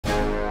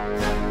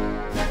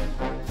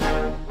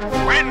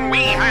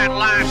at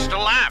last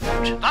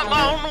left, the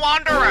Lone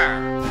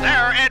Wanderer.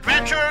 Their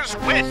adventures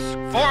with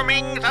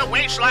Forming the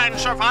Wasteland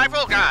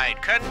Survival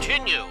Guide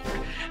continued.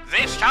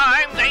 This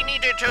time, they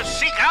needed to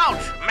seek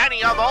out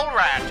many a mole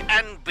rat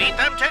and beat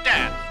them to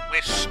death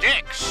with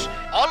sticks.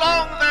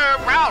 Along their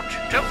route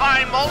to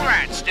find mole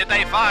rats, did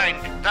they find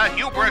the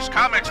Hubris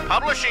Comics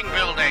Publishing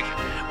Building,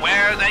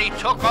 where they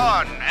took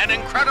on an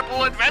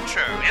incredible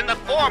adventure in the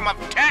form of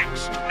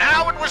text.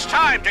 Now it was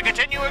time to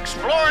continue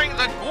exploring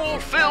the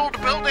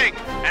ghoul-filled building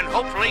and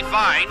hopefully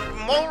find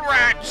mole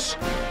rats.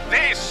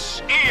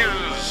 This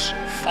is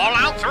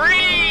Fallout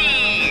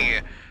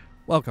 3!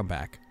 Welcome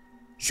back.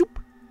 Shoop,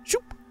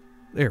 shoop.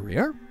 There we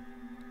are.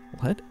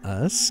 Let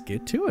us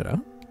get to it, huh?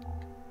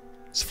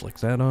 Let's flick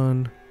that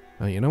on.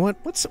 Oh, you know what?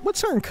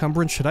 What's our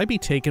encumbrance? Should I be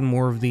taking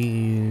more of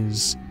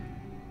these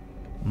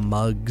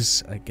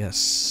mugs? I guess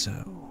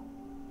so.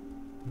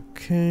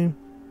 Okay.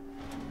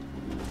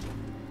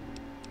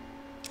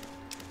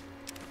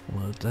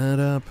 Load that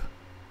up.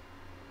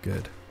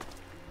 Good.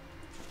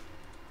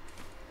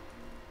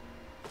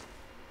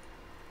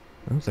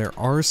 Oh, there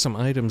are some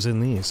items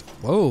in these.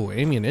 Whoa,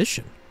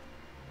 ammunition.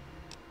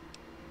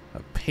 A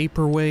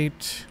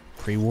paperweight,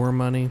 pre-war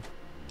money.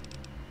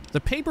 The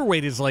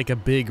paperweight is like a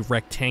big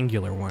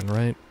rectangular one,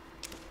 right?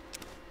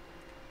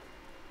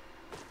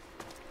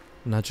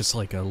 Not just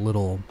like a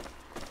little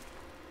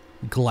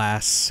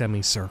glass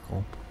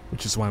semicircle,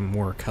 which is what I'm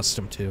more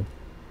accustomed to.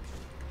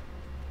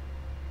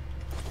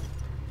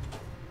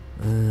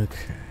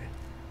 Okay.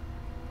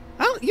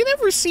 You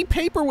never see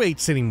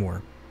paperweights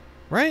anymore,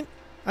 right?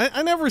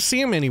 I never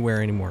see them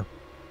anywhere anymore.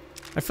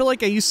 I feel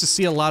like I used to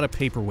see a lot of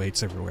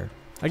paperweights everywhere.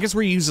 I guess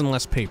we're using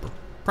less paper.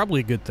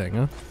 Probably a good thing,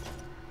 huh?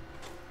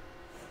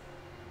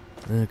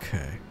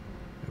 Okay.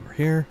 Over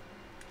here.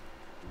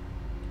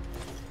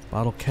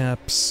 Bottle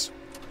caps.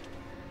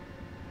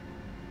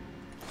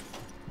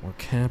 More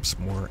caps,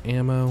 more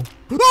ammo.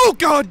 Oh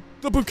god!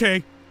 The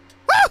bouquet!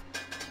 Ah!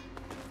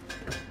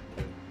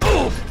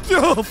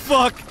 Oh,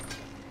 fuck!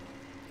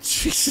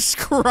 Jesus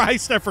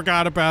Christ, I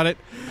forgot about it.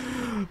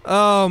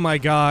 Oh my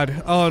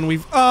god. Oh, and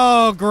we've...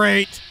 Oh,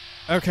 great!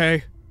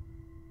 Okay.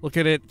 Look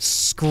at it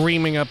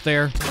screaming up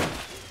there.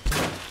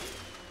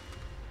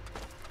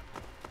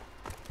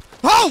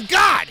 Oh,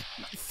 God!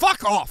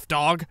 Fuck off,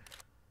 dog!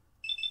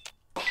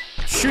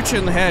 Shoot you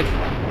in the head.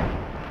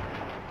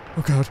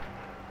 Oh, God.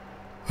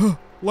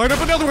 Light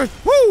up another one!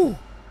 Woo!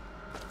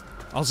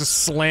 I was just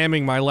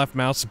slamming my left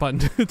mouse button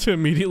to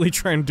immediately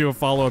try and do a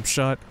follow-up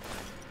shot.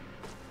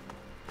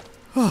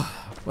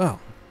 Well.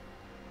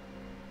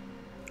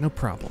 No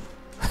problem.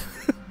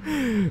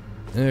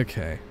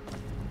 Okay.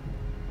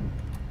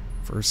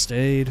 First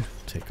aid,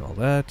 take all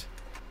that.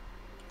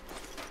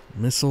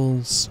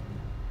 Missiles.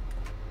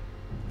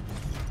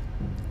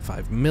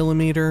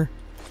 5mm,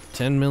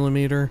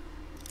 10mm. An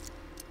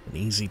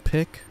easy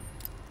pick.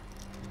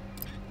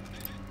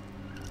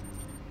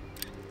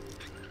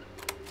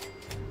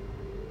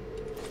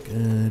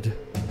 Good.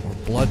 More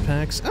blood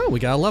packs. Oh, we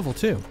got a level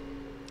 2.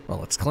 Well,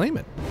 let's claim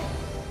it.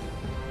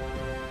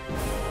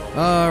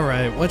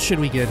 Alright, what should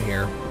we get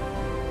here?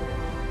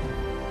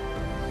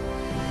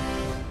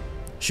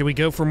 Should we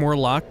go for more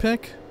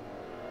lockpick?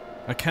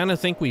 I kind of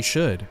think we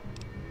should.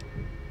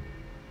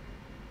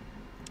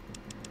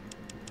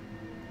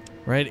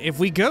 Right, if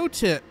we go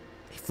to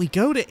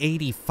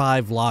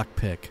 85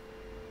 lockpick,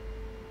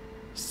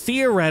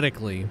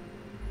 theoretically,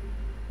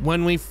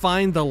 when we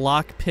find the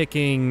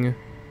lockpicking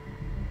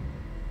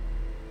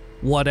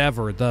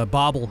whatever, the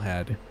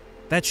bobblehead,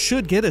 that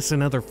should get us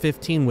another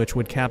 15, which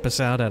would cap us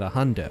out at a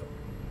hundo.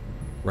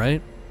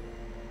 Right?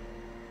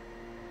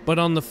 But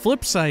on the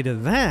flip side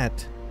of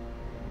that,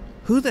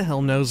 who the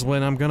hell knows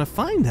when I'm gonna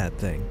find that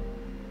thing?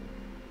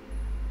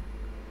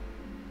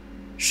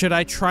 Should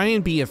I try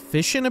and be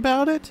efficient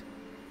about it?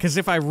 Because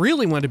if I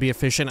really want to be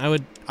efficient,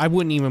 I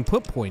wouldn't even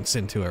put points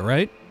into it,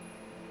 right?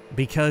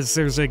 Because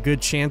there's a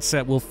good chance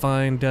that we'll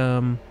find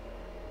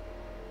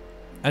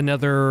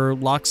another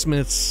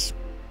locksmith's,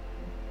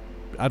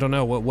 I don't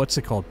know, what's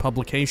it called?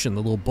 Publication,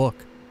 the little book.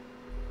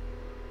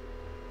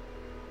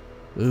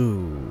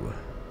 Ooh.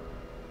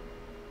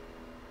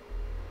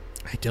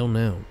 I don't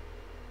know.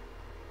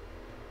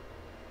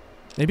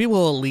 Maybe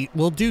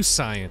we'll do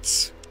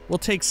science. We'll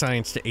take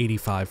science to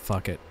 85,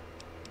 fuck it.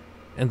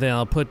 And then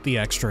I'll put the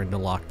extra into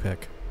lockpick.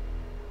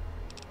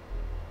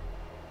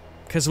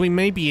 Because we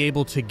may be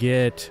able to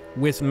get,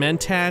 with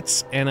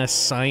mentats and a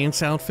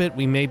science outfit,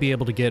 we may be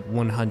able to get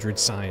 100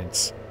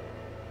 science.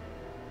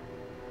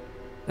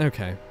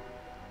 Okay.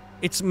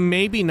 It's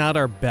maybe not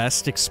our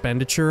best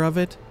expenditure of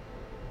it,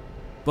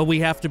 but we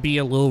have to be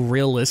a little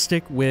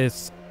realistic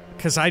with...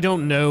 Because I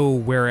don't know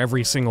where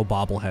every single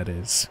bobblehead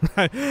is.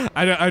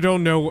 I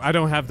don't know, I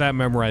don't have that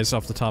memorized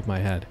off the top of my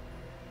head.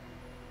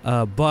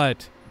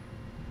 But...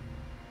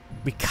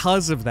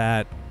 because of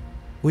that,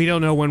 we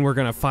don't know when we're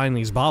going to find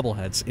these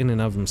bobbleheads in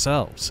and of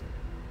themselves.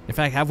 In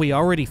fact, have we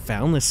already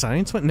found the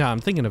science one? No, I'm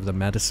thinking of the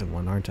medicine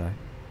one, aren't I?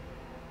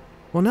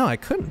 Well, no, I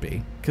couldn't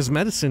be, because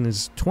medicine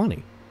is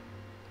 20.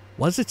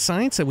 Was it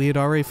science that we had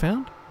already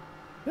found?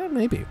 Yeah,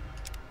 maybe.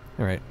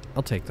 Alright,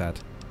 I'll take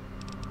that.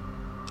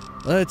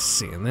 Let's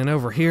see, and then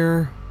over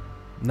here,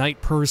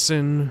 night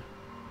person,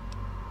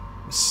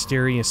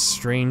 mysterious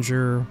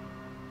stranger,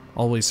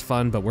 always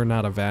fun, but we're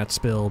not a VATS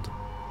build.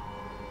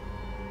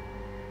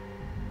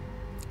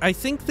 I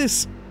think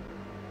does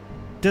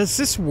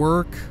this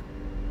work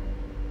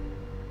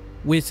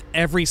with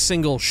every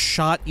single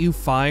shot you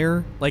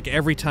fire? Like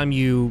every time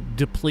you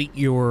deplete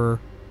your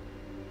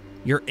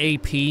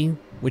AP,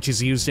 which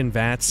is used in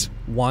VATS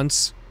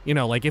once? You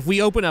know, like if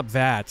we open up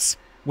VATS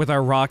with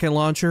our rocket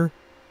launcher,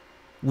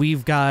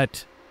 we've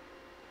got,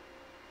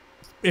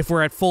 if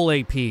we're at full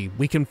AP,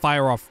 we can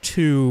fire off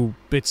 2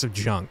 bits of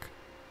junk,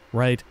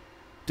 right?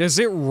 Does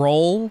it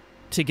roll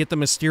to get the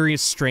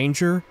mysterious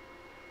stranger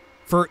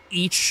for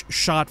each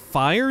shot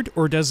fired,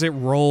 or does it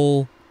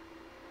roll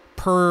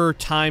per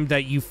time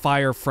that you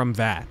fire from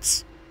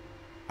VATS?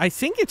 I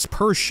think it's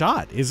per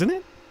shot, isn't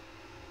it?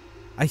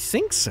 I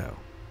think so.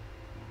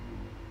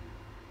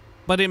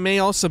 But it may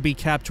also be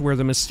capped where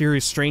the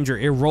mysterious stranger,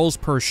 it rolls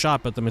per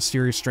shot, but the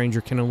mysterious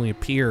stranger can only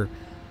appear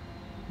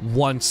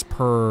once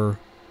per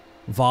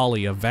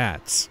volley of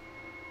VATS.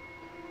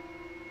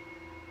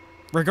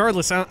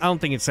 Regardless, I don't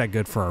think it's that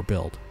good for our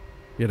build,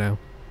 you know?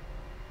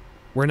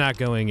 We're not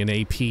going an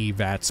AP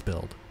VATS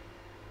build.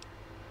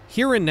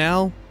 Here and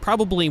Now,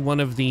 probably one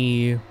of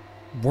the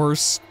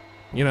worst,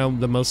 you know,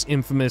 the most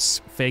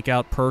infamous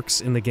fake-out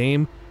perks in the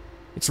game.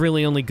 It's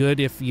really only good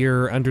if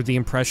you're under the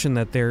impression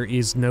that there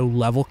is no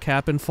level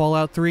cap in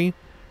Fallout 3,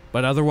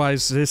 but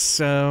otherwise this,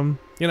 you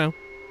know,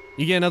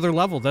 you get another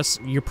level,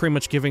 you're pretty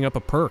much giving up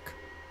a perk.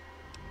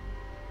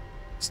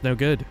 It's no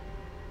good.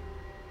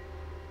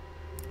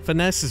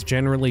 Finesse is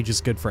generally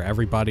just good for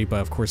everybody, but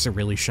of course it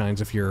really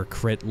shines if you're a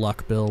crit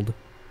luck build.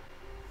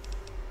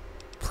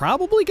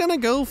 Probably gonna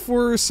go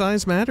for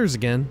Size Matters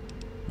again.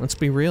 Let's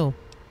be real.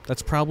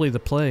 That's probably the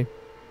play.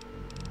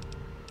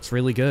 It's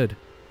really good.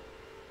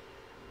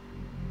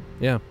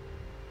 Yeah.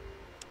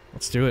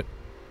 Let's do it.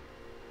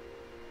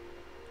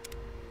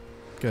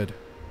 Good.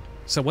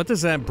 So what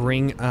does that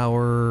bring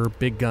our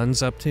big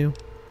guns up to?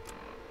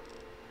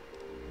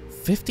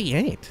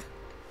 58.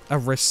 A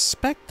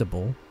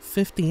respectable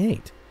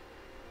 58.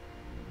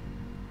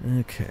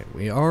 Okay,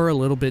 we are a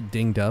little bit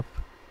dinged up,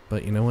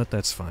 but you know what?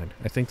 That's fine.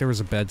 I think there was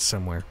a bed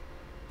somewhere.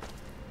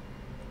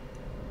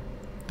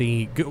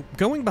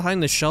 Going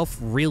behind the shelf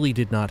really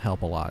did not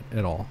help a lot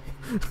at all.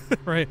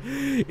 Right?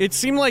 It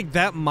seemed like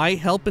that might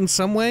help in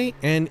some way,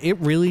 and it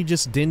really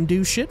just didn't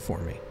do shit for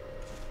me.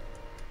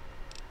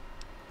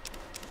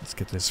 Let's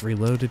get this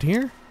reloaded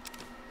here.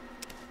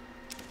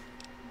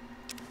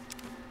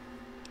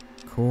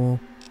 Cool.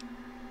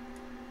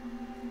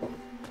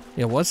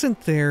 Yeah,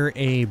 wasn't there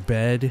a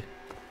bed,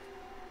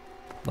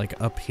 like,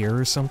 up here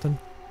or something?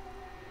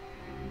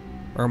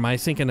 Or am I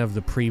thinking of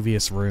the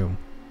previous room?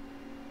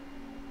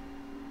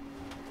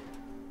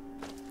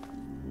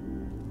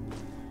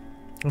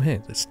 Oh,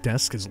 hey, this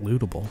desk is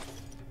lootable.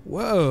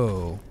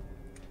 Whoa!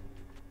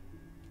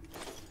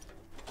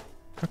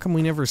 How come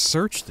we never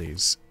searched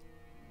these?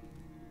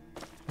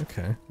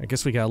 Okay, I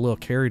guess we got a little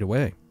carried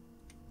away.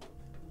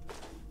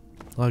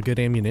 A lot of good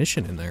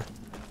ammunition in there.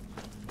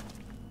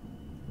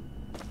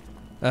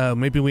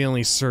 Maybe we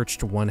only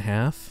searched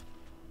 1/2.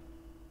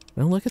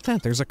 Well, look at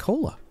that, there's a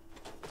cola.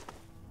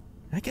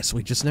 I guess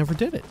we just never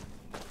did it.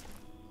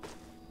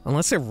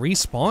 Unless it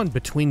respawned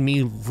between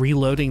me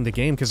reloading the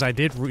game, because I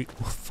did oh,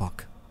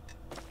 fuck.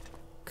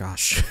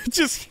 Gosh,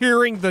 just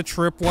hearing the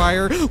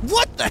tripwire.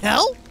 What the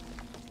hell?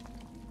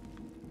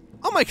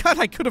 Oh my god,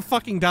 I could have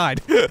fucking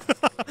died.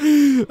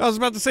 I was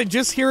about to say,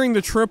 just hearing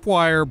the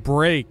tripwire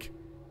break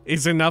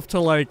is enough to,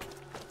 like,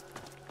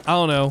 I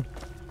don't know,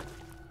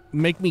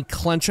 make me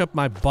clench up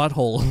my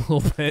butthole a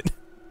little bit.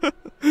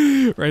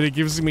 Right, it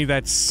gives me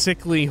that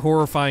sickly,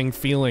 horrifying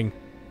feeling.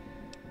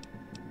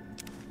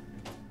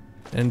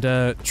 And,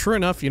 true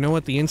enough, you know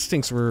what? The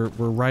instincts were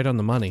right on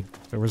the money.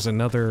 There was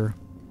another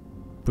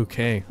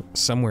bouquet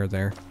somewhere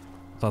there.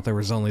 Thought there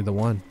was only the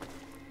one.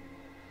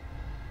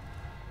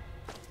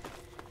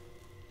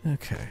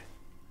 Okay.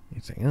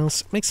 Anything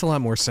else? Makes a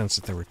lot more sense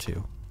that there were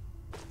 2.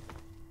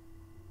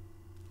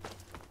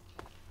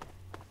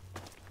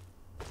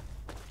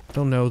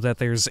 Don't know that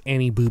there's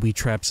any booby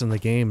traps in the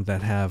game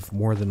that have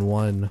more than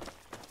one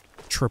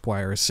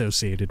tripwire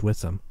associated with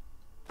them.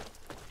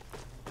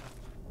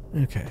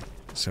 Okay,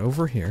 so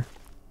over here.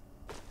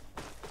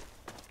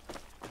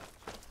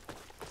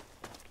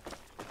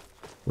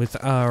 With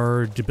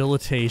our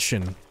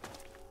debilitation,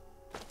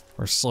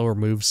 or slower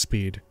move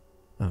speed.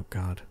 Oh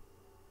god.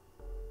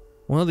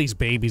 One of these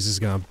babies is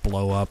gonna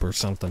blow up or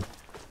something.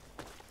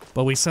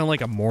 But we sound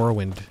like a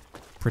Morrowind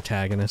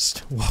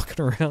protagonist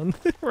walking around,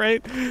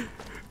 right?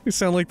 We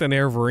sound like the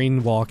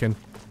Nerevarine walking.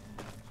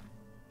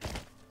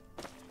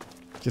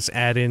 Just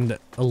add in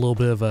a little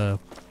bit of a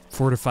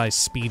fortified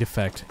speed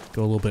effect.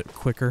 Go a little bit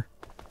quicker.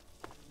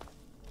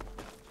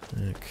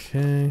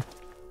 Okay.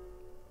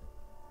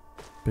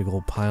 Big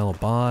old pile of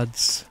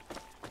bods.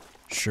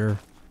 Sure.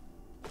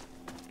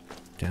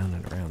 Down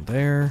and around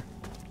there.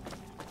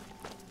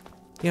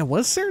 Yeah,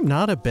 was there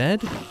not a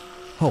bed?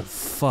 Oh,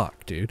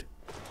 fuck, dude.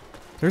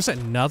 There's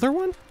another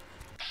one?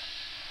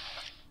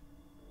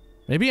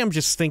 Maybe I'm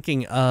just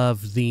thinking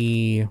of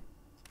the...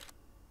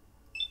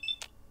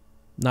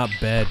 Not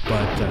bed,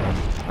 but,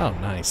 oh,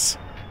 nice.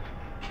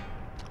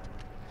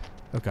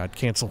 Oh god,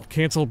 cancel,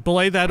 cancel,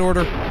 belay that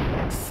order.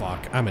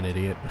 Fuck, I'm an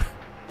idiot.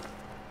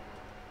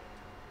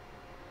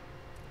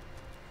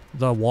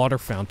 The water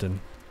fountain.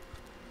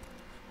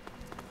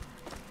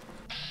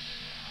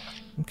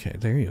 Okay,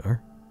 there you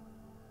are.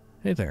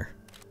 Hey there.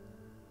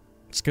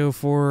 Let's go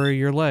for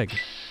your leg.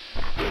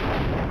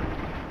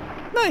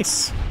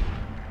 Nice!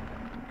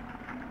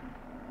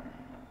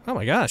 Oh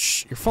my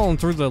gosh, you're falling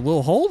through the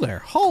little hole there.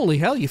 Holy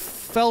hell, you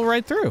fell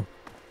right through.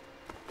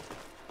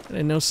 I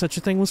didn't know such a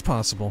thing was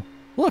possible.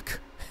 Look!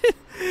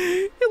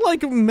 It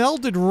like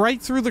melded right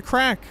through the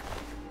crack.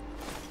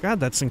 God,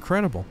 that's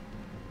incredible.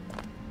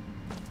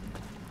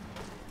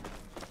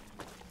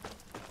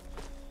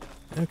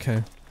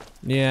 Okay.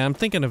 Yeah, I'm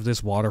thinking of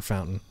this water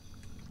fountain.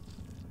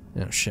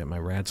 Oh shit, my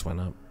rads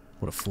went up.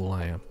 What a fool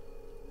I am.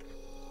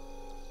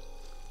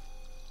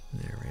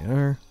 There we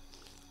are.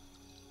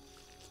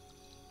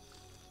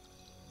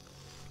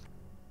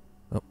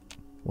 Oh,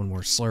 one more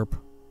slurp.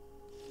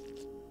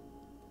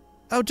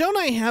 Oh, don't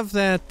I have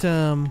that,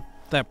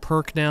 that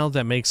perk now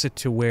that makes it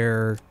to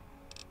where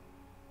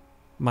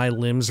my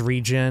limbs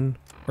regen?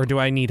 Or do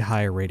I need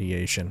higher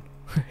radiation?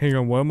 Hang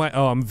on, what am I?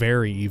 Oh, I'm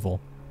very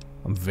evil.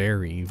 I'm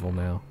very evil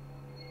now.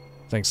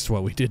 Thanks to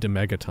what we did to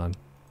Megaton.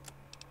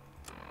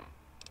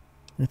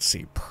 Let's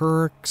see,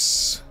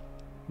 perks.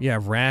 Yeah,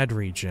 rad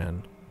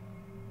regen.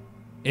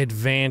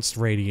 Advanced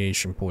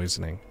radiation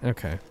poisoning.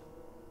 Okay.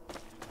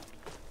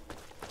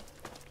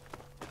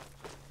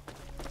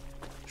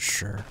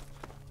 Sure.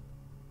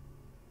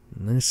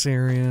 In this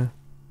area.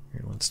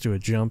 Here, let's do a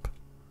jump.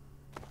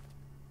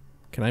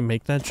 Can I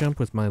make that jump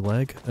with my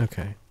leg?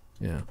 Okay,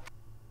 yeah.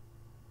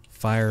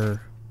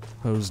 Fire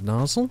hose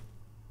nozzle.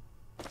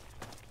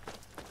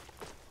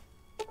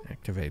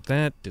 Activate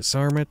that,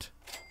 disarm it.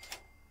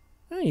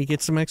 Oh, you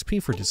get some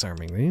XP for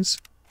disarming these.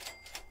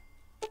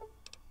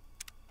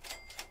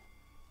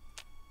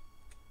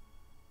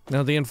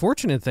 Now the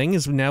unfortunate thing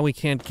is now we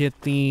can't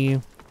get the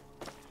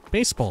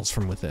baseballs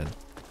from within.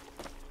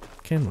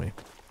 Can we?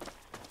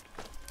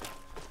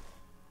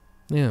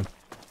 Yeah.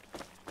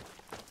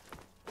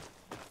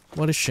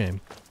 What a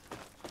shame.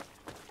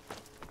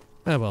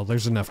 Oh well,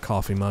 there's enough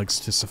coffee mugs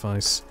to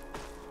suffice.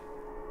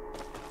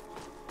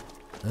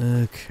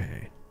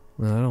 Okay.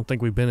 Well, I don't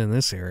think we've been in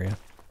this area.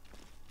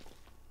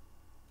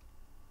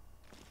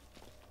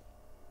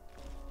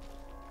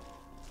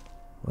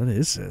 What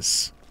is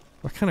this?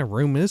 What kind of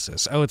room is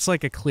this? Oh, it's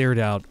like a cleared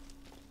out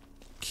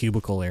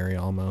cubicle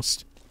area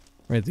almost.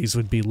 Right, these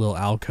would be little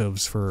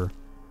alcoves for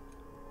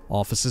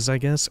offices, I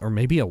guess? Or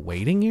maybe a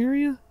waiting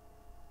area?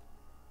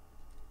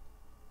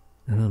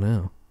 I don't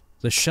know.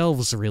 The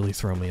shelves really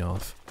throw me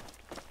off.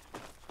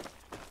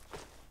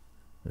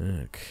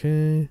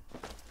 Okay.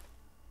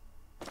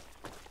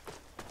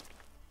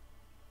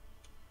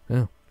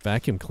 Oh,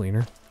 vacuum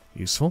cleaner.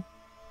 Useful.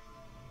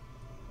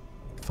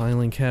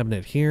 Filing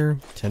cabinet here,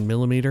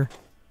 10mm.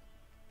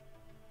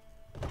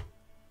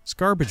 This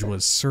garbage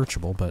was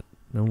searchable, but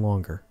no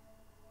longer.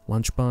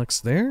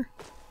 Lunchbox there?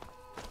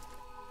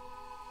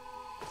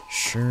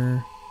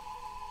 Sure.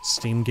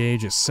 Steam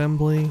gauge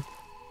assembly.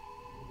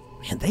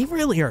 Man, they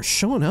really are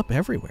showing up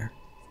everywhere.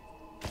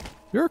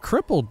 You're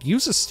crippled.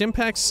 Use a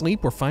Stimpack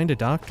sleep or find a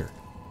doctor.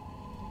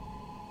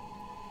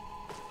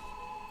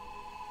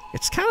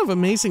 It's kind of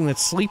amazing that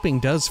sleeping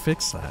does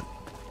fix that.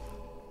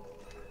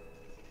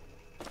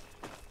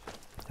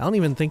 I don't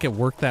even think it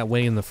worked that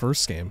way in the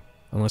first game.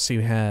 Unless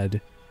you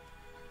had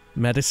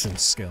medicine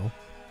skill,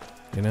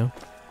 you know?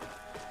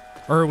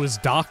 Or it was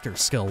doctor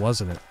skill,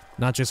 wasn't it?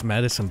 Not just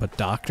medicine, but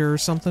doctor or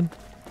something?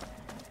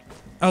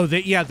 Oh,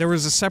 yeah, there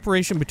was a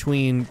separation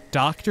between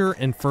doctor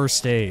and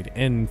first aid,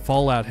 and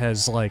Fallout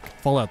has, like,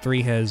 Fallout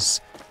 3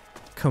 has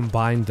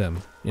combined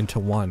them into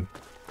one,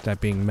 that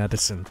being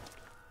medicine.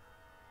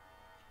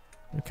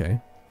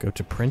 Okay, go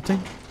to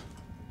printing.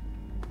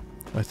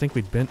 I think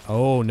we'd been...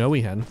 Oh, no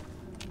we hadn't.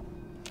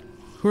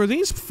 Who are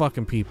these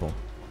fucking people?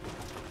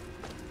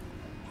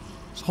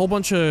 There's a whole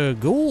bunch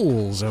of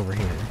ghouls over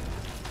here.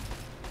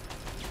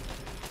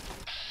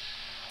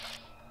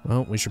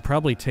 Well, we should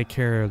probably take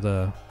care of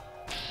the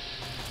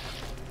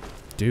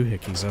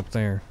doohickeys up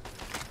there.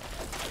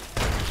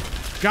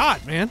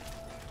 God, man!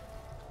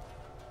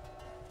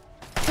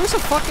 There's a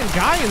fucking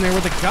guy in there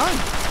with a gun!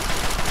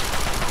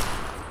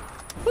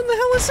 What the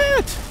hell is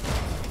that?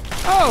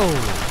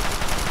 Oh!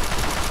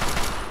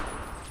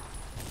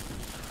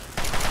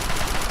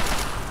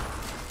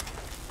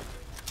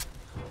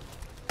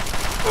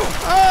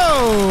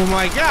 Oh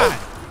my god!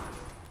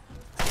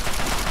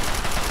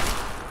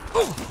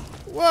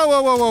 Whoa,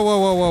 whoa, whoa, whoa, whoa,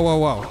 whoa, whoa, whoa,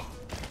 whoa.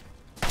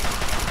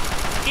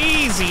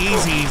 Easy,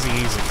 easy, easy,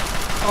 easy.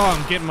 Oh,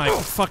 I'm getting my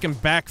fucking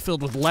back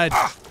filled with lead.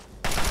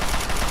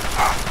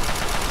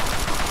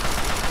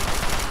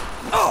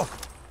 Oh!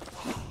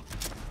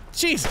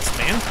 Jesus,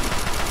 man.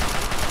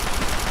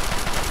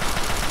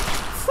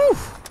 Whew.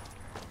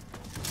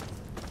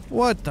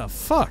 What the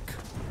fuck?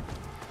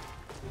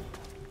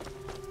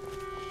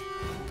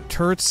 The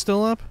turret's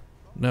still up?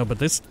 No, but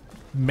this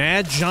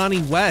Mad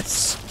Johnny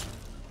Wes.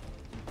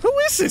 Who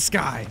is this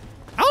guy?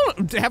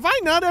 Have I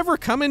not ever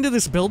come into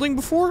this building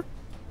before?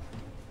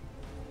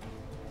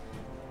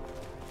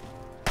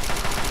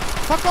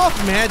 Fuck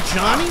off, Mad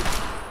Johnny.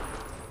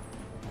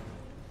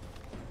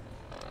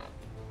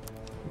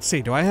 Let's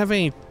see, do I have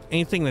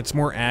anything that's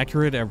more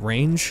accurate at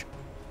range?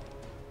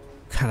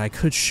 God, I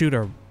could shoot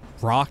a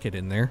rocket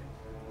in there.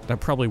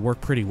 That'd probably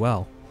work pretty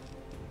well.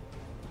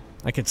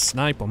 I could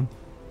snipe them.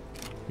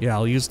 Yeah,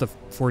 I'll use the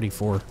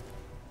 44.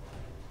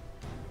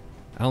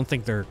 I don't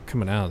think they're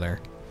coming out of there.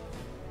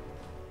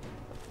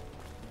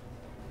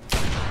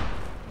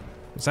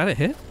 Is that a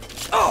hit?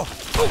 Oh!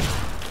 Oh!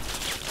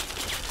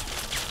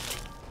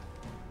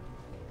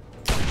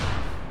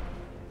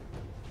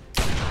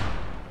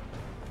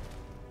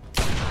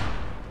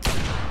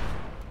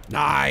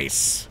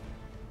 Nice!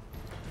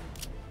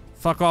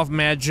 Fuck off,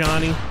 Mad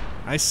Johnny.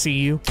 I see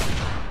you.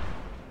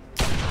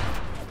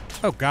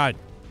 Oh, God.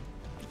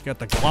 You got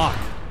the Glock.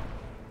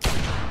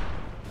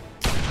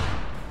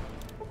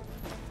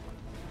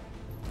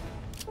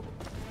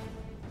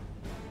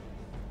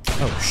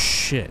 Oh,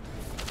 shit.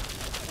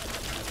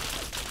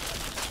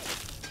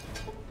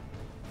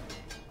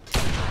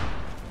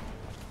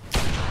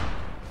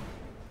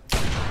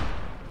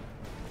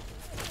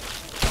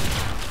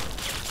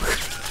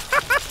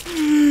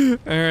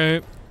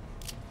 Alright.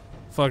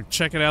 Fuck,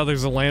 check it out,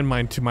 there's a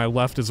landmine to my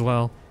left as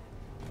well.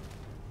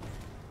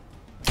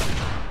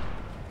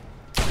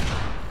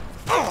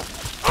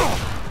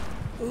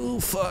 Oh,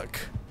 fuck.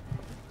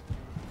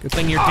 Good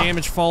thing your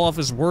damage fall off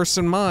is worse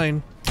than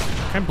mine.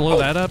 Can I blow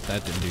that up?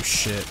 That didn't do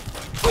shit.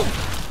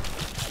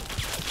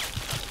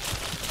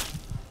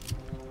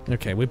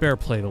 Okay, we better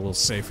play it a little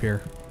safe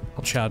here.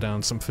 I'll chow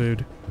down some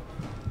food.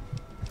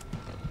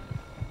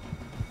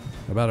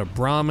 About a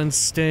Brahmin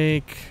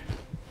steak,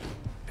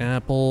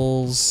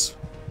 apples,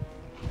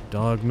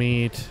 dog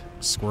meat,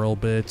 squirrel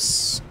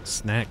bits,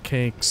 snack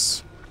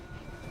cakes,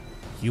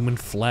 human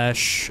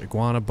flesh,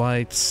 iguana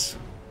bites,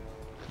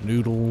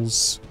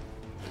 noodles,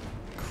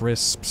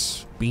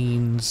 crisps,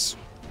 beans,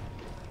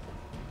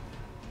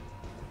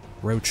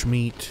 roach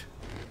meat,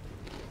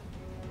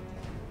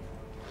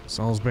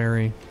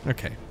 Salisbury.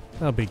 Okay,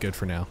 that'll be good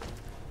for now.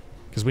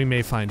 Because we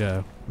may find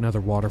another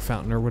water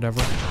fountain or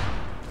whatever.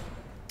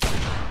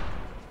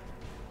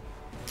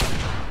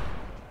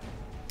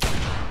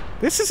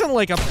 This isn't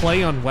like a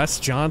play on Wes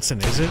Johnson,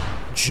 is it?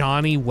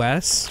 Johnny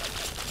Wes?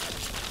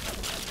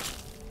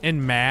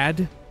 And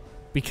Mad?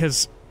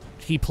 Because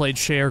he played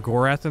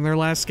Sheogorath in their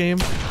last game?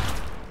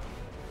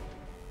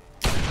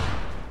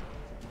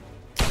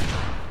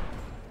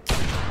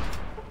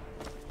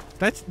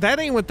 That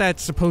ain't what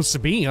that's supposed to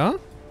be, huh?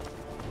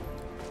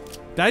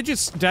 Did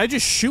I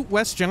just shoot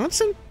Wes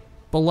Johnson?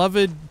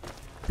 Beloved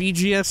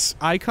BGS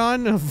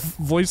icon of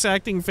voice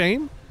acting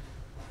fame?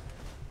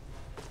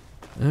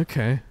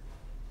 Okay.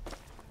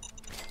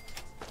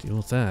 Deal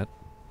with that.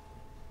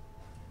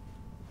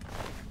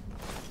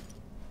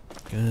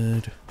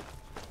 Good.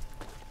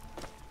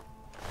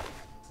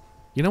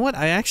 You know what?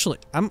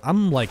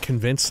 I'm like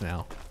convinced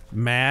now.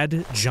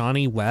 Mad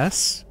Johnny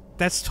Wes?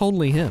 That's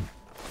totally him.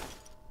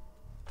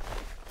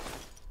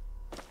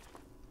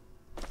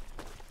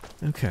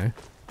 Okay.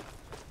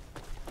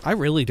 I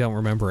really don't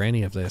remember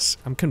any of this.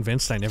 I'm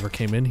convinced I never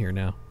came in here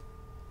now.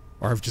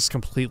 Or I've just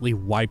completely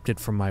wiped it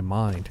from my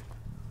mind.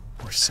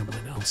 Or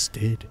someone else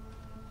did.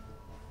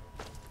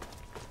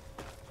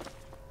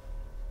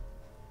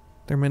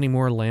 There many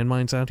more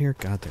landmines out here?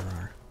 God, there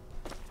are.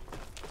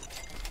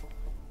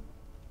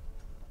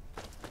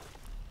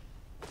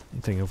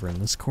 Anything over in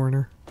this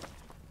corner?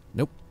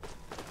 Nope.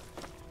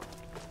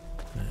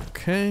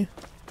 Okay.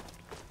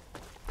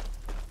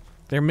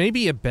 There may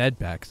be a bed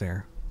back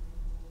there.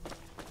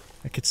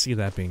 I could see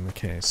that being the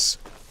case.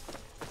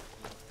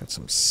 Got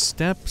some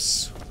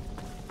steps.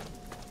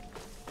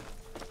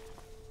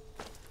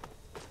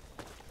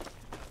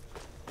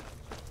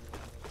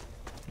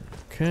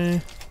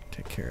 Okay.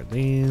 Take care of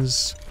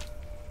these.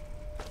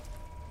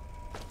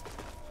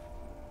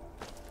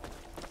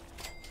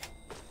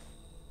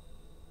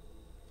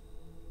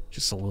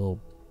 Just a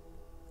little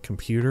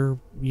computer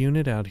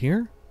unit out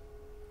here.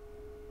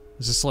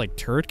 Is this like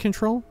turret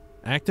control?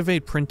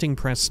 Activate printing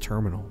press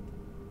terminal.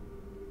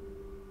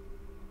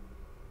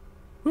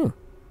 Huh.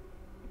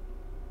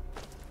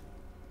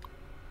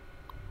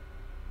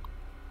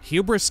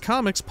 Hubris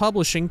Comics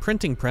Publishing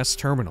printing press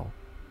terminal.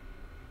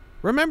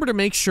 Remember to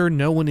make sure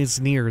no one is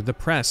near the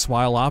press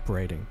while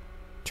operating.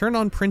 Turn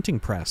on printing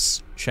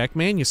press. Check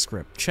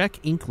manuscript. Check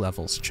ink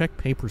levels. Check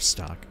paper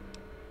stock.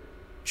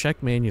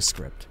 Check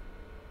manuscript.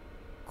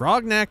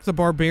 Grognak the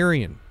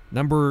Barbarian.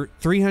 Number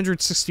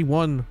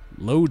 361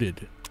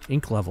 loaded.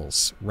 Ink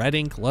levels. Red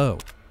ink low.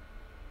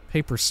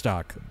 Paper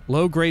stock.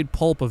 Low grade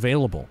pulp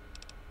available.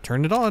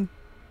 Turn it on.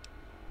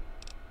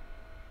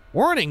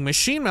 Warning,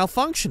 machine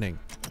malfunctioning.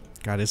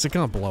 God, is it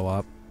gonna blow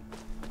up?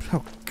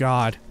 Oh,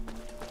 God.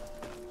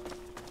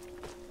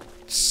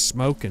 It's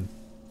smoking.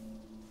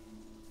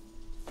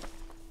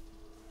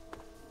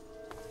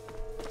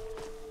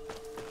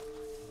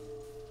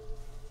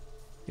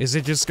 Is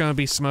it just gonna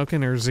be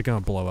smoking or is it gonna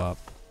blow up?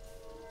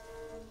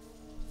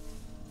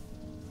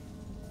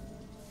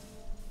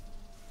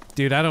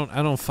 Dude, I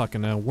don't fucking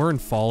know. We're in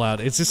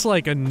Fallout. Is this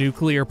like a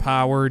nuclear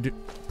powered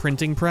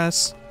printing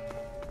press?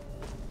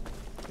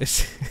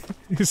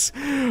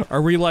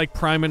 Are we like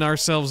priming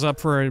ourselves up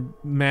for a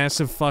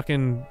massive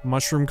fucking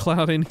mushroom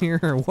cloud in here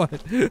or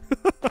what?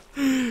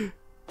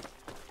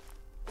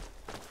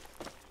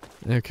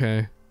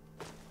 Okay.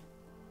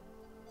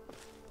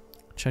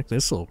 Check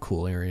this little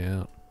cool area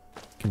out.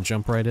 Can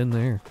jump right in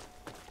there.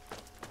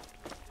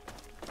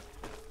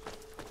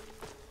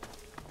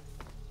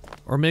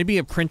 Or maybe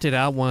it printed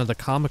out one of the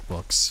comic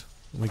books.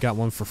 We got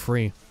one for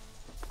free.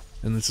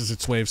 And this is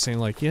its way of saying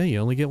like, yeah, you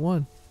only get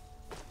one.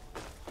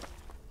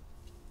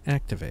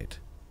 Activate.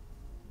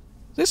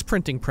 This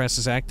printing press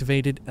is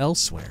activated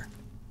elsewhere.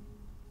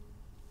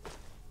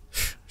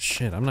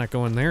 Shit, I'm not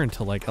going there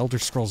until like Elder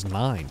Scrolls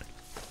 9.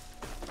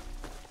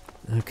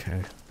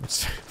 Okay.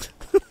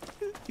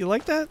 You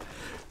like that?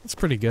 That's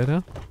pretty good,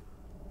 huh?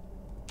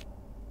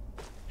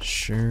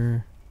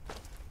 Sure.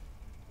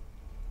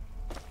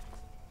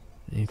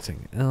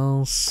 Anything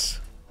else?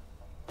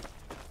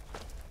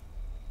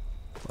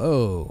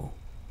 Whoa.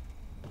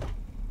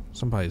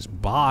 Somebody's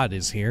bod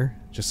is here.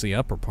 Just the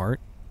upper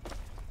part.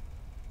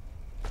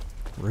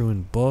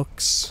 Ruined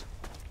books.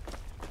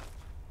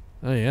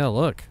 Oh yeah,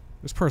 look.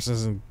 This person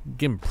isn't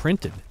getting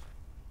printed.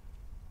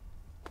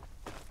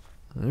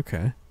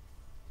 Okay.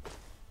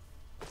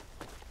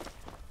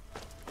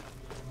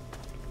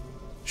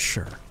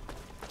 Sure.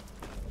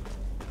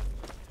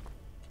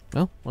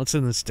 Well, what's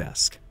in this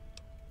desk?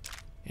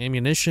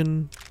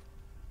 Ammunition,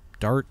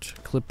 dart,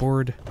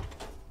 clipboard,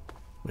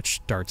 which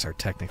darts are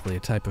technically a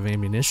type of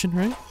ammunition,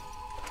 right?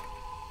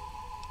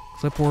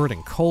 Clipboard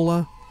and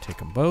cola, take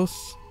them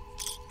both.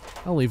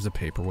 I'll leave the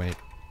paperweight.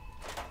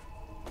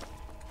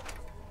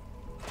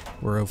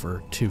 We're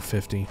over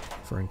 250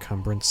 for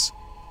encumbrance.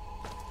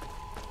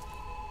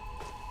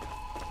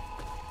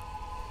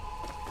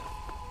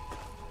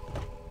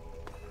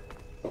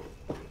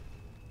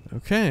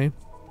 Okay.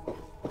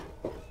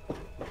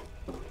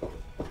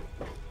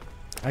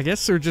 I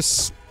guess they're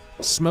just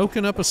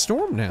smoking up a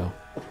storm now.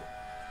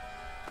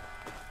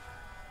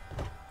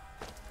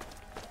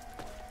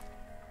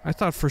 I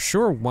thought for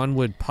sure one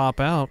would pop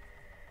out.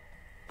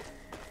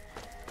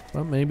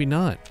 But maybe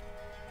not.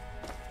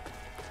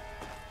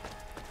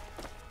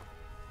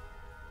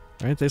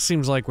 Right, this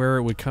seems like where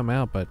it would come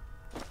out, but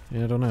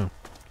yeah, I don't know.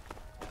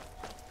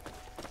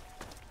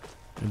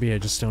 Maybe I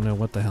just don't know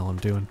what the hell I'm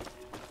doing.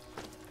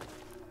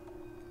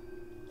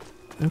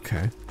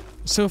 Okay.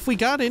 So if we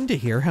got into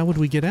here, how would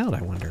we get out,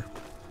 I wonder?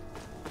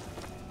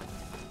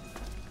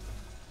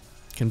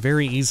 Can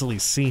very easily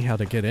see how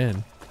to get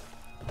in.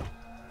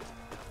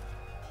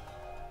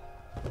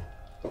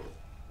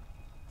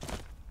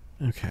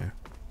 Okay.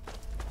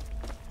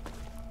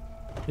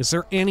 Is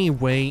there any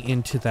way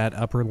into that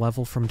upper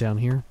level from down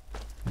here?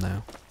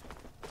 No.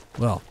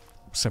 Well,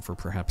 except for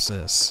perhaps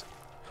this.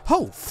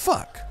 Oh,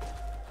 fuck!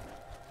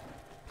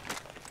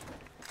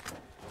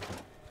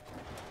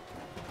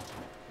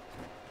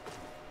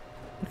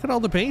 Look at all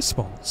the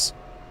baseballs.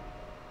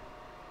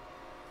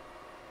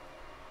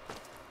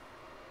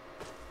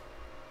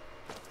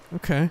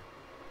 Okay.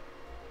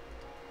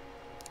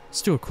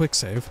 Let's do a quick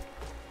save.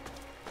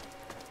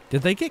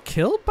 Did they get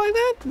killed by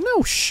that?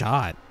 No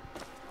shot.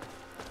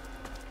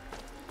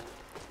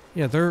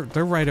 Yeah, they're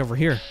right over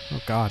here.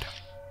 Oh god.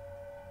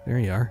 There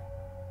you are.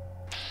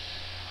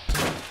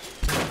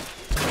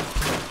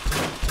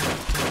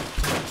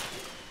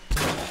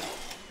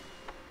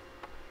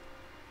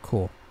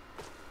 Cool.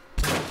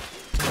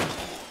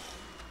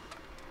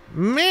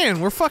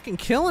 Man, we're fucking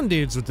killing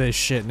dudes with this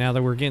shit now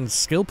that we're getting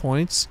skill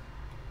points.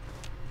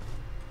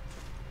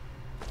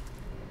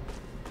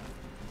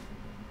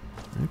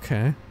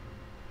 Okay.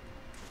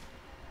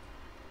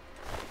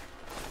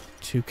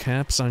 2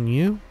 caps on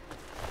you.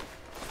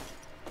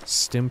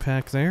 Stim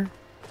pack there.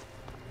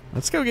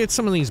 Let's go get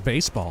some of these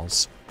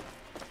baseballs.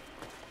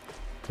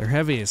 They're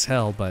heavy as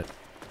hell, but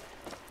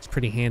it's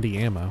pretty handy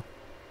ammo.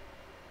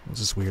 What's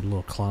this weird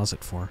little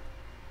closet for?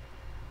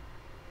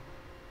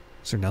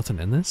 Is there nothing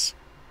in this?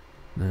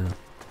 No.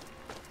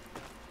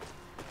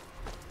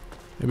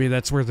 Maybe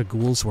that's where the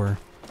ghouls were.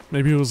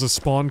 Maybe it was a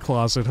spawn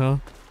closet, huh?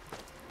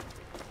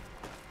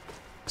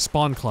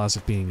 Spawn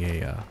closet being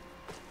a,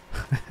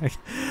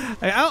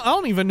 I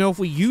don't even know if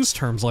we use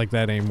terms like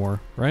that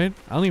anymore, right?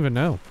 I don't even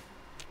know.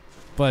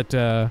 But,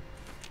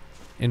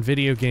 in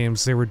video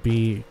games, there would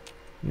be,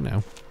 you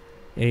know,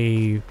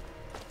 a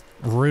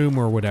room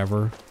or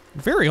whatever.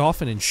 Very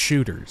often in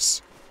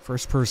shooters.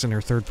 First-person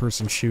or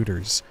third-person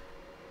shooters.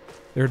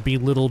 There would be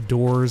little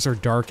doors or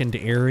darkened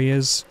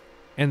areas,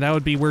 and that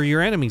would be where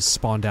your enemies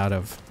spawned out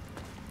of.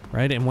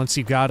 Right? And once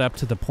you got up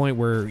to the point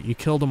where you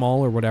killed them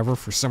all or whatever,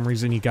 for some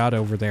reason you got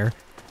over there,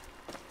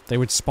 they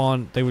would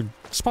spawn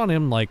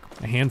in like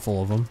a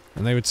handful of them,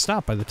 and they would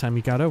stop by the time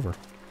you got over.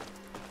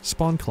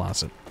 Spawn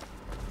closet.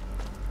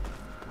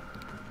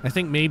 I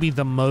think maybe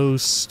the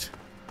most...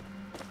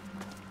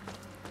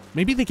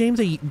 Maybe the game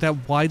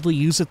that widely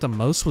used it the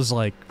most was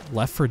like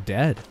Left 4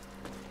 Dead,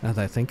 now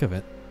that I think of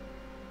it.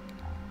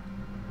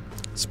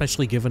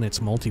 Especially given its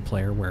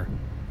multiplayer, where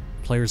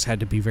players had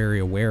to be very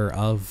aware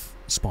of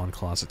spawn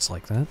closets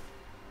like that.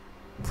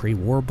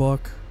 Pre-war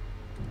book.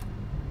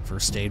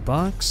 First aid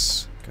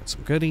box. Got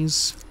some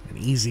goodies. An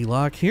easy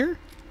lock here.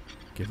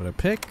 Give it a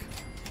pick.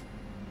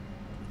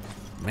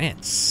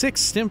 Man,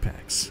 6 stim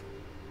packs.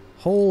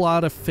 Whole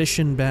lot of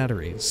fission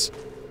batteries.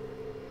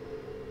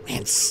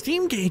 Man,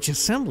 steam gauge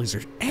assemblies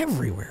are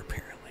everywhere,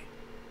 apparently.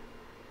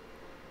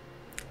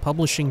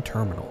 Publishing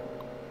terminal.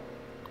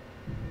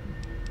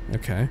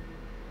 Okay.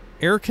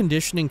 Air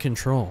conditioning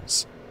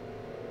controls.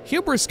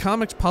 Hubris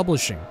Comics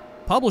Publishing.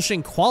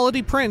 Publishing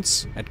quality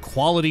prints at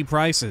quality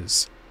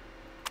prices.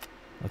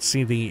 Let's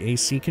see the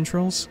AC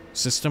controls.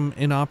 System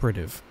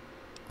inoperative.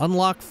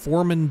 Unlock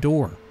foreman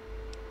door.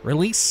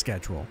 Release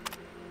schedule.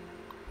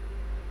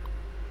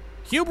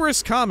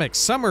 Hubris Comics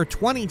Summer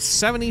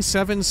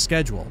 2077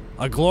 schedule.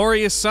 A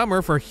glorious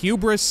summer for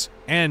Hubris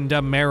and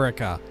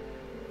America.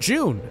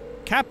 June,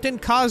 Captain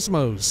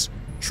Cosmos.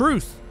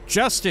 Truth,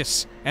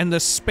 Justice, and the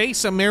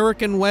Space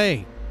American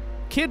Way.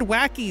 Kid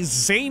Wacky's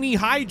zany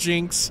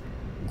hijinks.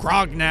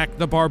 Grognak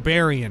the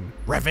Barbarian.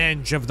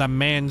 Revenge of the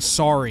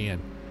Mansaurian.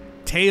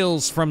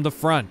 Tales from the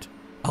Front.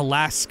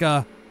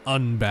 Alaska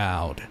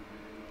Unbowed.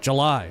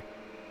 July.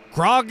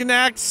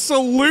 Grognak's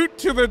Salute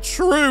to the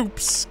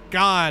Troops.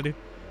 God.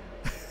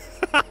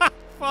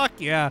 Fuck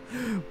yeah.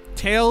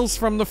 Tales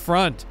from the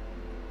Front.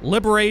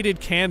 Liberated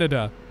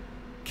Canada.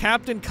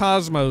 Captain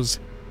Cosmos.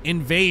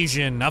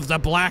 Invasion of the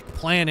Black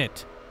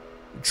Planet.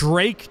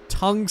 Drake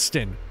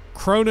Tungsten.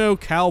 Chrono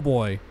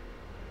Cowboy.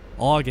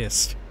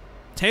 August.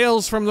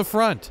 Tales from the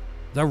Front.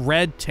 The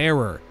Red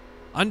Terror.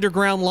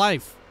 Underground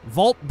Life.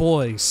 Vault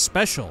Boy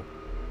Special.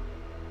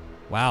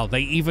 Wow,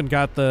 they even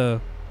got the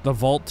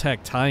Vault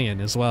Tech tie-in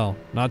as well.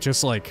 Not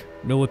just like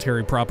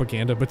military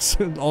propaganda, but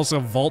also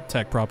Vault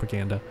Tech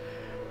propaganda.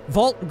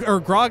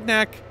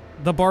 Grognak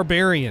the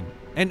Barbarian.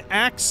 An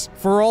Axe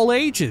for All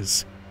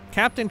Ages.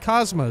 Captain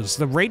Cosmos,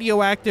 the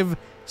radioactive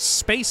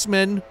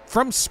spaceman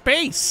from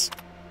space.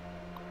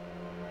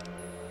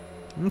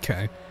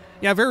 Okay.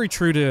 Yeah, very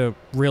true to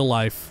real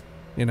life,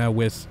 you know,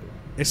 with...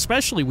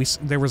 Especially,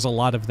 there was a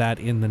lot of that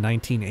in the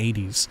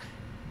 1980s,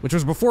 which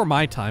was before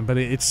my time, but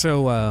it's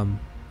so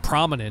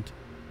prominent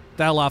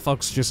that a lot of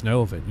folks just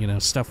know of it, you know,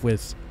 stuff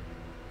with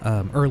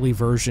early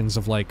versions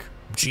of, like,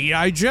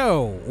 G.I.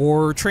 Joe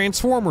or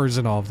Transformers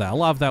and all of that. A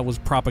lot of that was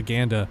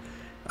propaganda,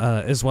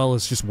 as well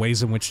as just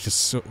ways in which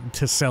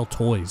to sell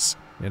toys,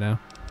 you know?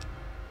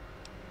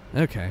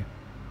 Okay.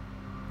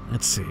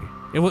 Let's see.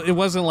 It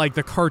wasn't like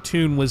the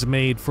cartoon was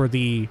made for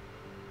the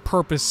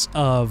purpose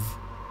of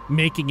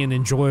making an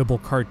enjoyable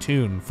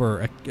cartoon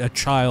for a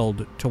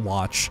child to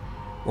watch,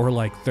 or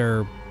like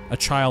a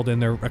child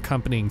and their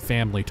accompanying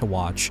family to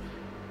watch.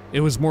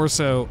 It was more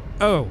so,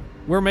 oh,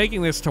 we're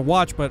making this to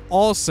watch, but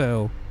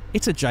also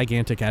it's a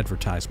gigantic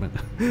advertisement.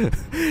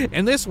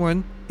 And this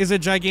one is a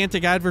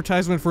gigantic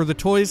advertisement for the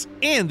toys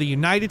and the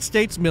United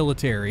States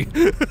military.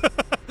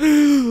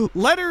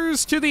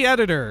 Letters to the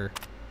editor.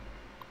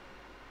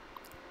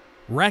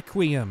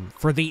 Requiem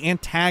for the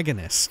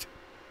Antagonist.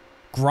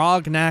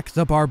 Grognak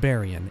the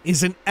Barbarian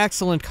is an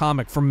excellent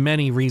comic for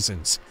many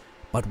reasons,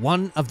 but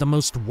one of the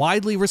most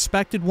widely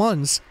respected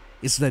ones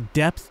is the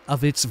depth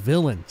of its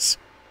villains.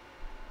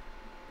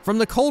 From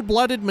the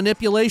cold-blooded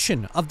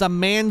manipulation of the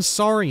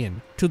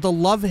Mansaurian to the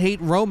love-hate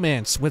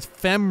romance with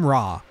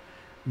Femra,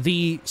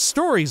 the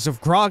stories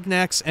of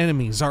Grognak's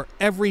enemies are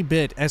every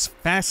bit as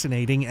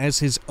fascinating as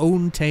his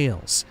own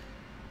tales.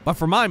 But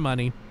for my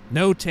money,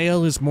 no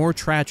tale is more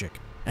tragic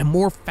and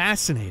more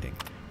fascinating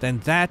than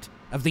that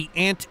of the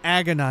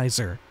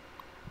Antagonizer.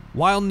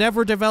 While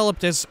never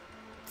developed as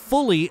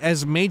fully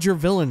as major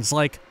villains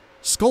like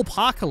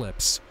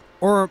Skullpocalypse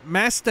or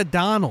Master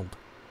Donald,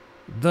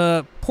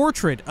 the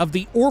portrait of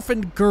the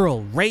orphaned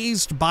girl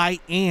raised by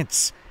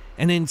ants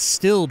and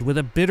instilled with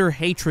a bitter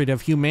hatred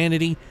of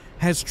humanity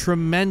has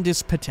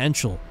tremendous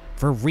potential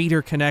for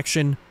reader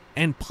connection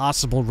and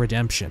possible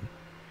redemption.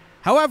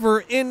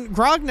 However, in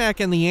Grognak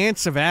and the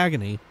Ants of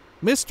Agony,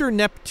 Mr.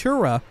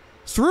 Neptura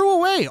threw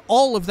away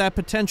all of that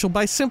potential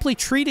by simply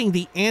treating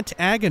the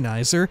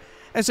Antagonizer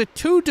as a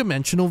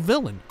two-dimensional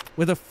villain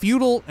with a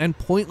futile and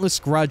pointless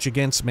grudge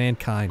against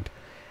mankind.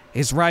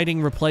 His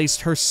writing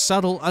replaced her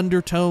subtle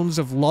undertones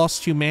of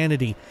lost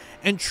humanity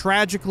and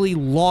tragically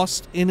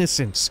lost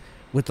innocence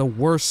with the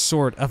worst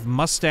sort of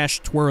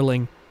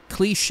mustache-twirling,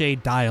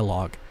 cliché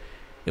dialogue.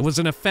 It was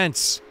an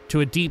offense to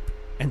a deep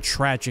and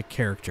tragic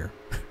character,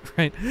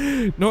 right?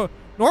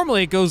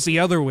 Normally it goes the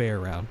other way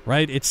around,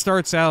 right? It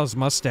starts out as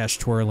mustache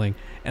twirling,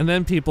 and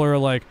then people are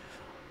like,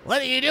 "What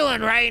are you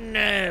doing,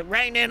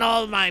 writing in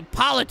all my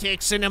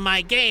politics into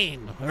my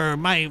game, or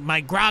my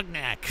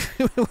Grognak?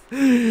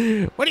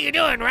 What are you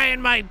doing,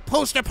 writing my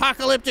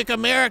post-apocalyptic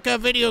America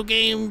video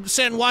game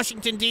set in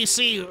Washington,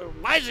 D.C.?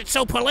 Why is it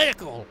so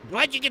political?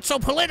 Why'd you get so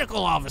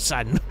political all of a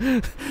sudden?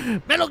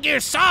 Metal Gear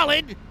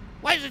Solid?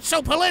 Why is it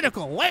so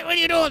political? What are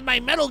you doing with my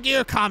Metal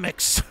Gear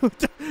comics?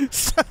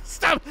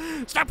 Stop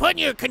Stop putting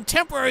your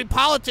contemporary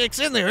politics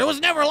in there. It was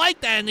never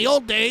like that in the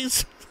old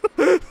days.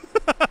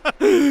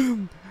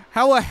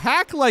 How a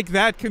hack like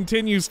that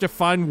continues to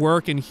find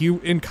work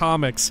in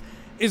comics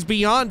is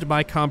beyond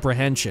my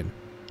comprehension.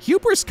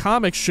 Hubris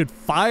Comics should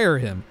fire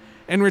him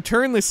and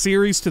return the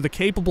series to the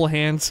capable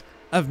hands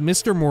of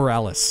Mr.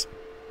 Morales.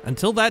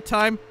 Until that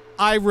time,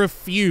 I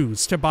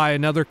refuse to buy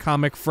another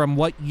comic from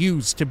what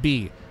used to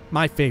be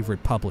my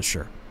favorite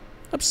publisher.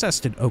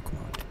 Obsessed in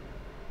Oakmont.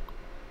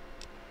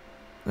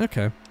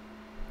 Okay.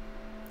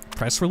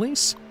 Press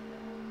release?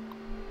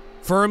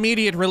 For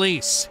immediate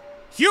release,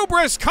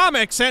 Hubris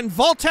Comics and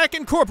Vault-Tec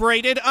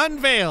Incorporated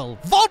unveil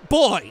Vault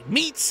Boy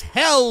meets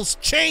Hell's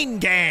Chain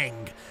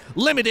Gang,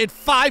 limited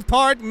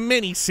 5-part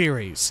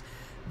miniseries.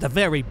 The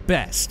very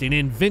best in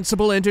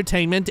invincible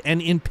entertainment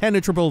and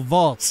impenetrable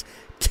vaults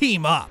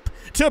team up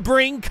to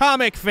bring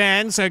comic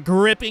fans a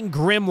gripping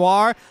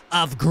grimoire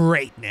of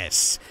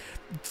greatness.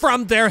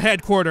 From their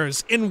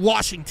headquarters in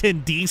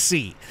Washington,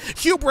 D.C.,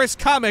 Hubris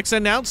Comics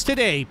announced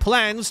today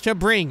plans to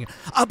bring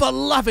a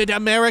beloved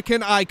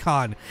American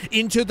icon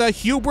into the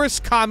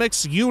Hubris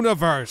Comics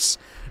universe.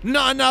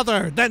 None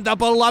other than the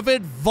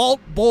beloved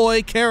Vault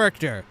Boy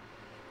character.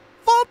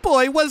 Vault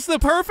Boy was the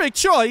perfect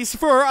choice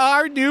for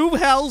our new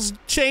Hell's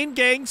Chain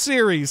Gang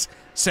series,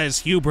 says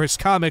Hubris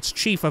Comics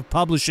Chief of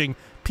Publishing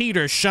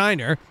Peter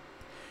Shiner,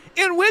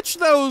 in which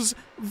those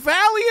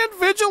valiant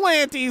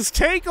vigilantes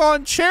take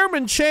on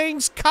Chairman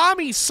Chang's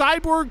commie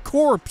cyborg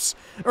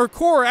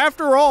core.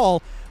 After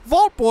all,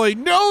 Vault Boy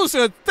knows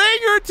a thing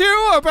or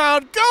two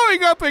about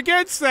going up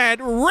against that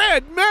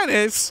red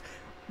menace.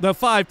 The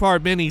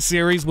 5-part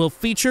miniseries will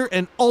feature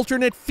an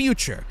alternate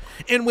future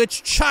in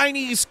which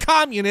Chinese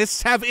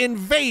communists have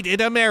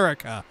invaded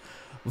America.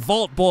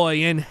 Vault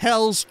Boy and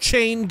Hell's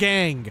Chain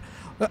Gang.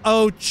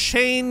 Oh,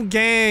 Chain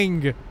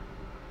Gang.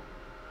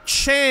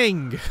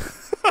 Chang.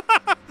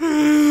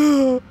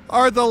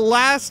 Are the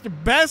last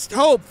best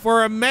hope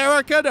for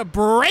America to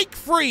break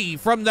free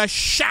from the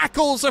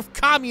shackles of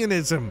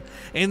communism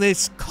in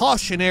this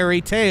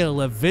cautionary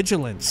tale of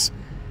vigilance.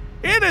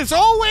 It has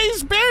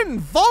always been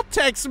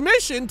Vault-Tec's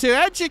mission to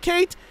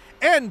educate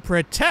and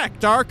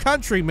protect our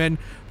countrymen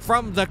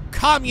from the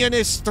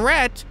communist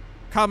threat,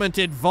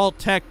 commented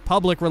Vault-Tec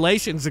Public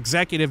Relations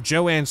Executive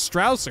Joanne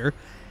Strausser.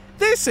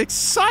 This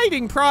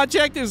exciting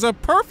project is a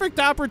perfect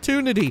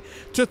opportunity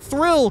to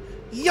thrill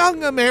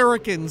young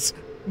Americans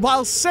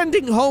while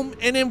sending home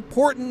an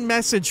important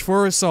message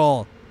for us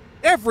all.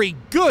 Every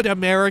good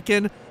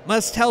American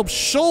must help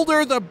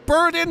shoulder the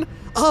burden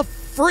of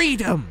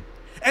freedom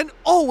and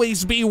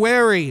always be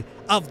wary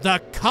of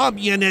the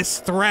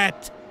communist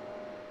threat.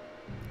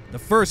 The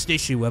first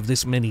issue of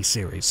this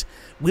miniseries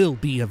will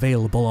be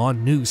available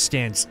on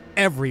newsstands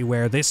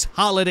everywhere this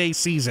holiday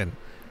season.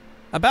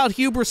 About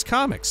Hubris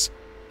Comics.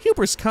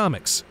 Hubris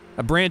Comics,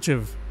 a branch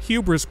of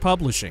Hubris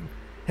Publishing,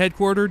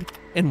 headquartered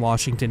in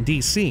Washington,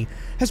 D.C.,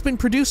 has been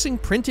producing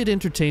printed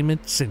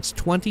entertainment since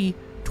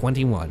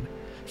 2021.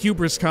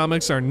 Hubris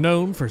Comics are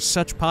known for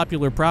such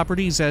popular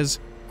properties as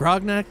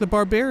Grognak the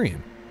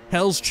Barbarian,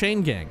 Hell's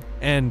Chain Gang,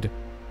 and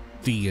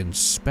The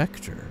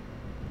Inspector.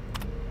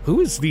 Who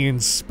is The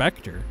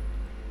Inspector?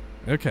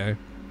 Okay.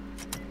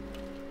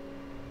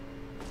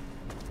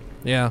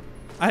 Yeah.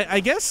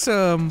 I guess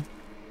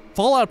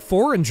Fallout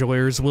 4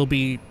 enjoyers will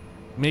be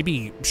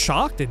maybe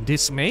shocked and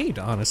dismayed,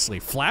 honestly,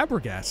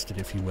 flabbergasted,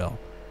 if you will,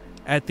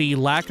 at the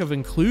lack of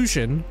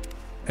inclusion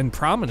and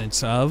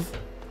prominence of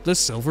the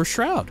Silver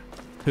Shroud,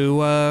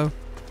 who,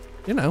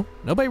 you know,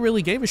 nobody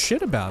really gave a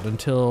shit about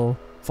until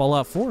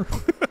Fallout 4,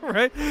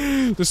 right?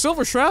 The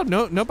Silver Shroud,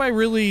 nobody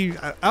really,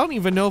 I don't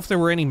even know if there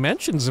were any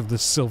mentions of the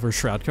Silver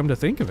Shroud, come to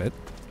think of it,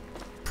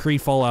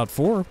 pre-Fallout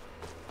 4.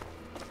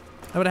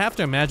 I would have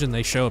to imagine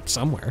they show up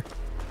somewhere,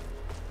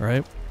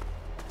 right?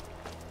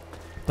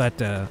 But,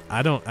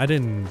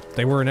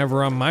 they were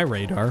never on my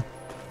radar.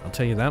 I'll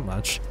tell you that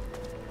much.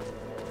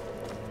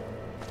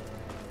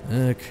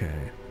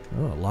 Okay.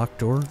 Oh, a locked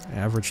door.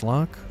 Average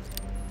lock.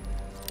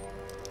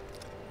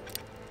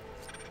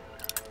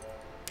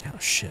 Oh,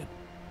 shit.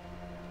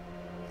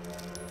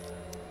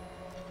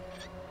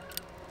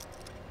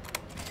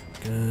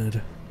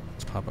 Good.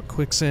 Let's pop a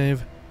quick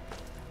save.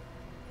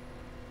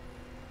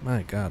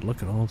 My God,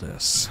 look at all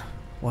this.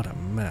 What a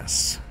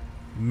mess.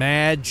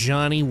 Mad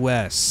Johnny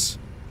Wes.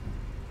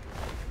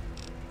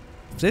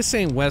 If this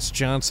ain't Wes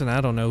Johnson,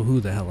 I don't know who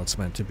the hell it's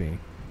meant to be.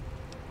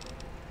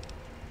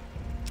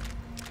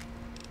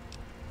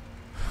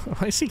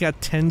 Why has he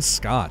got 10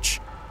 scotch?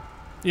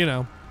 You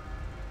know.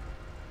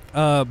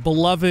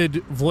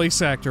 Beloved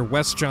voice actor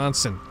Wes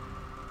Johnson.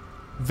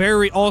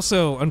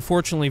 Also,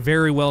 unfortunately,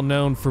 very well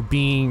known for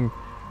being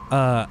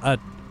a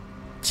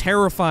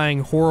terrifying,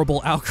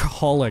 horrible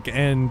alcoholic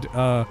and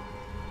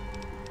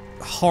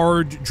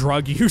hard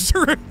drug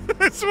user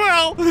as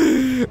well,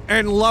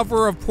 and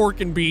lover of pork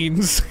and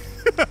beans.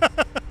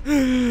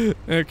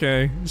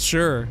 Okay,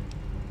 sure.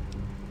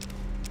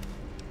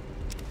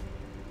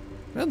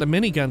 Well, the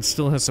minigun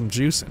still has some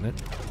juice in it.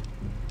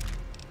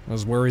 I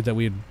was worried that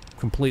we had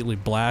completely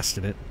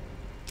blasted it.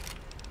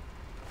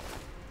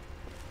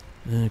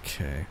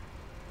 Okay.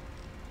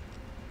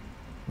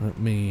 Let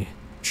me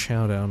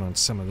chow down on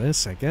some of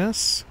this, I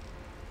guess.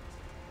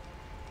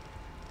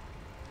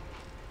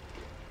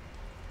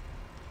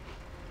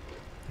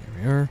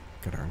 There we are.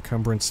 Got our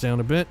encumbrance down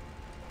a bit.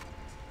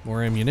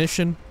 More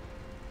ammunition.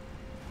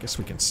 Guess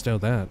we can stow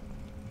that.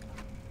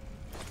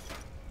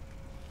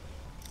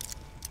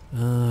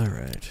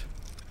 Alright.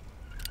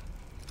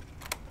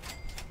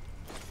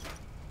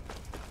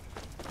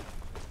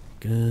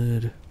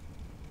 Good.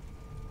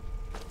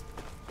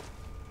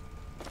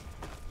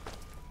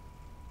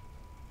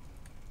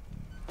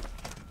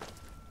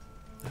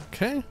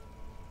 Okay.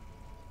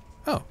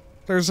 Oh,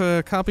 there's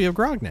a copy of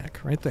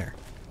Grognak right there.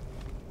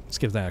 Let's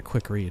give that a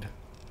quick read.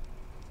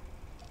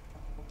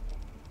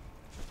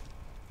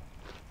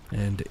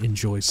 And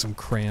enjoy some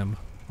cram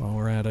while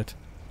we're at it.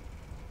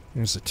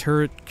 There's a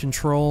turret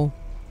control.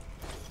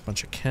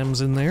 Bunch of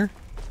chems in there.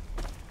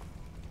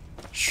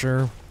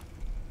 Sure.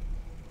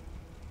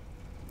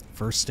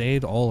 First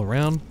aid all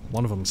around.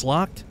 One of them's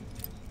locked.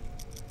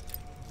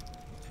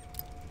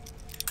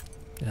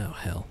 Oh,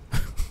 hell.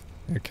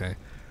 Okay.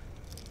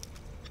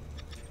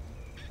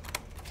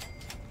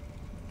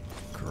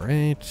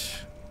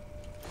 Great.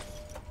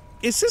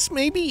 Is this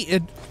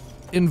maybe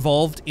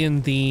involved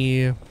in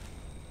the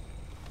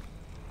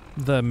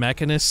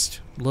Mechanist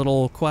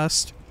little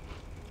quest?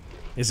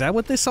 Is that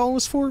what this all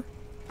was for?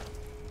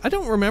 I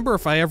don't remember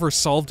if I ever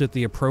solved it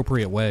the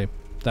appropriate way,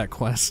 that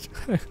quest.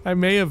 I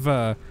may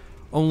have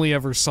only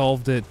ever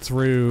solved it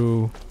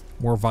through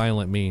more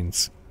violent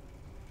means.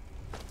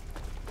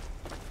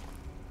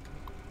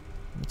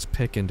 Let's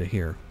pick into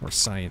here, or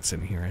science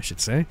in here, I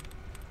should say.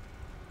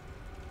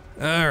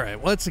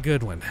 Alright, what's a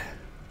good one?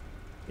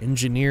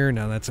 Engineer,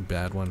 no, that's a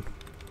bad one.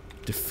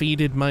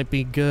 Defeated might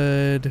be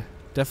good.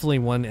 Definitely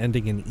one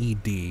ending in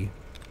ED.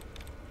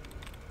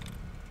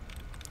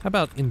 How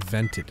about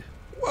invented?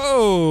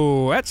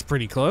 Whoa, that's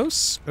pretty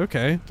close.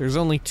 Okay, there's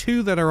only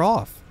 2 that are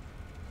off.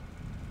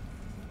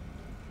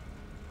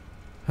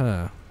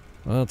 Huh.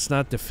 Well, it's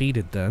not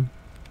defeated then.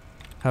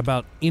 How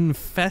about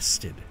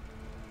infested?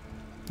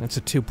 That's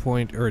a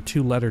 2-point or a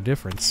 2-letter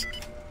difference.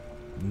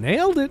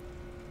 Nailed it.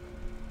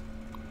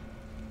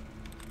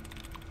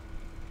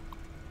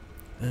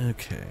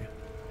 Okay.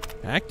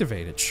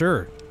 Activate it,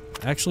 sure.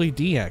 Actually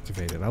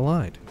deactivate it, I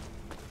lied.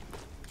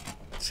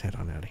 Let's head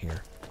on out of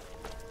here.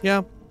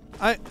 Yeah,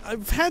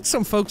 I've had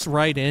some folks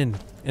write in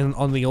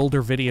on the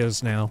older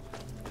videos now,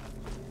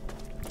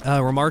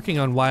 remarking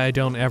on why I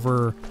don't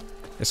ever,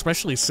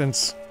 especially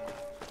since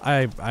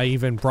I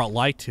even brought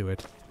light to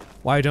it,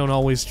 why I don't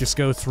always just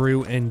go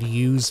through and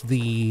use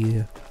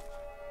the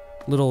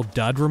little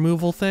dud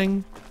removal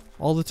thing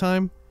all the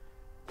time.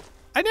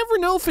 I never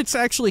know if it's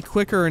actually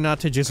quicker or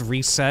not to just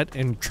reset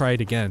and try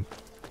it again,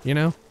 you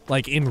know?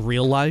 Like in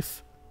real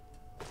life.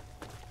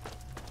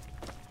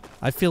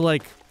 I feel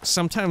like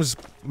sometimes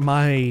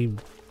my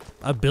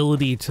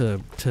ability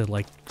to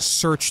like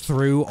search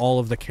through all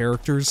of the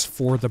characters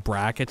for the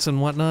brackets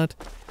and whatnot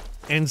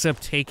ends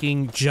up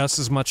taking just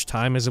as much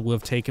time as it would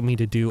have taken me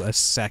to do a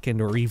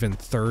second or even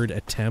third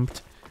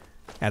attempt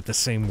at the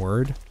same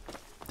word,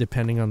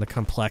 depending on the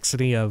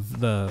complexity of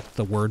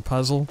the word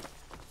puzzle.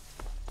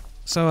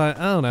 So I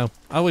don't know.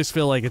 I always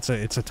feel like it's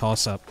a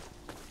toss-up.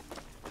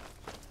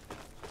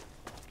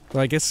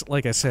 Well, I guess,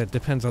 like I said, it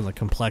depends on the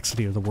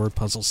complexity of the word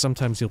puzzle.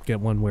 Sometimes you'll get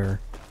one where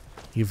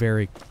you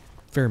very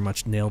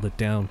much nailed it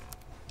down.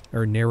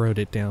 Or narrowed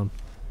it down.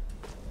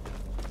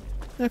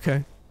 Okay.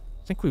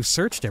 I think we've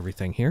searched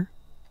everything here.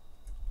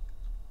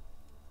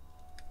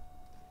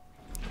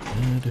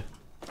 Good.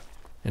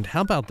 And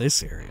how about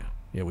this area?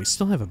 Yeah, we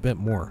still have a bit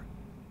more.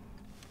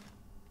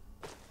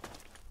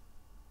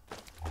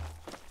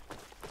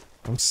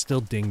 I'm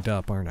still dinged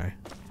up, aren't I?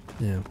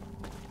 Yeah.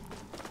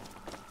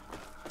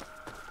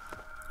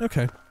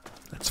 Okay.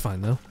 That's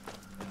fine, though.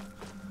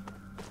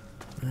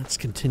 Let's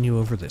continue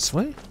over this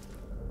way.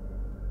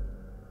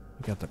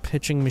 We got the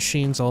pitching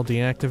machines all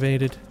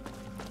deactivated.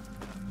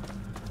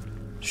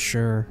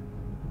 Sure.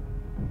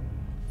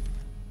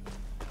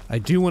 I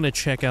do want to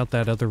check out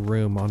that other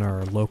room on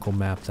our local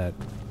map that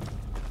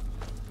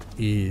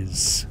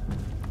is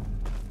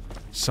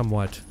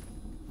somewhat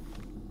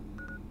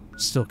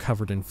still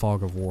covered in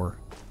fog of war.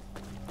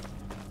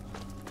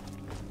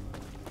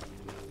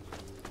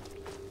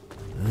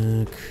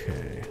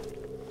 Okay.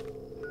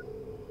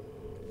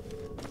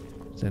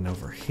 Then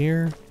over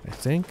here, I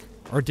think.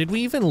 Or did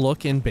we even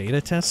look in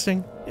beta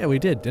testing? Yeah, we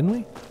did, didn't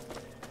we?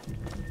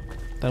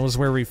 That was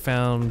where we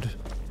found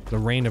the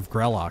Reign of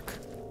Grellock.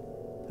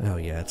 Oh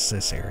yeah, it's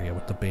this area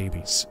with the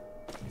babies.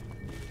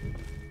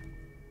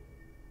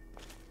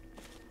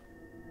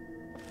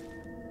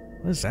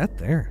 What is that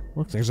there?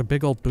 Look, there's a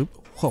big old boop.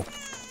 Whoa.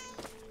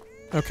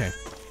 Okay.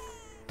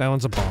 That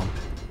one's a bomb.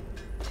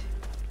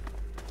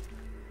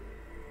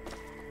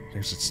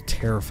 There's its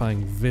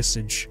terrifying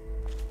visage.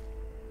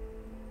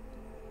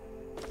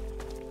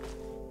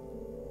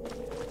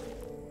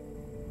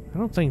 I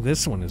don't think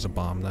this one is a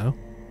bomb, though.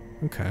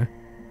 Okay.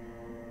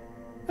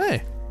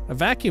 Hey, a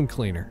vacuum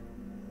cleaner.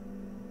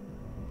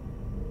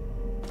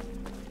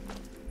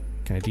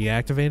 Can I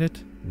deactivate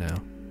it? No.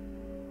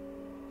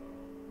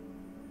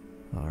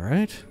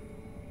 Alright.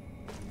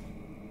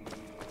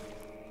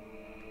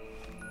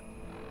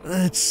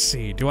 Let's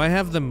see. Do I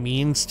have the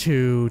means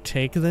to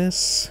take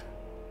this?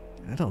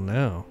 I don't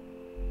know.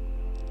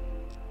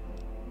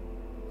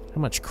 How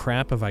much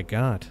crap have I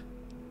got?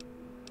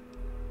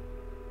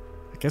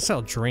 I guess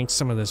I'll drink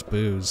some of this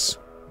booze.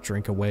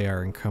 Drink away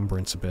our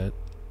encumbrance a bit.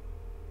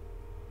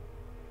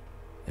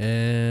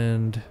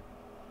 And...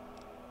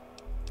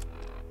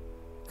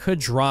 could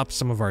drop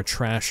some of our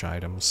trash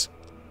items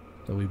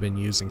that we've been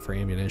using for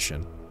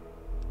ammunition.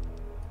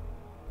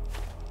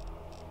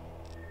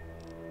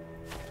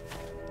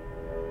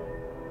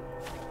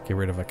 Get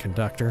rid of a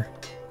conductor.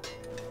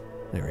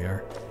 There we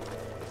are.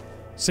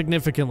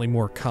 Significantly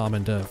more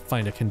common to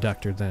find a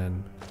conductor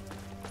than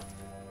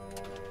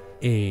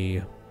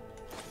a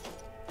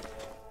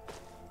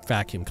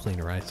vacuum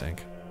cleaner, I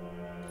think.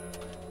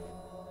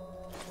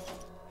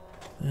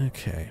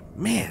 Okay.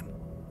 Man!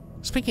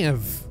 Speaking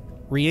of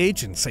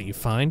reagents that you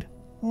find,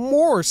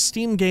 more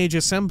steam gauge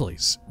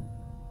assemblies.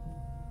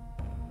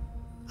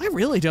 I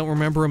really don't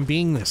remember them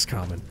being this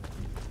common.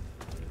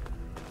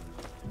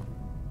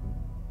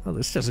 Oh,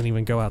 this doesn't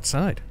even go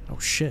outside. Oh,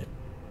 shit.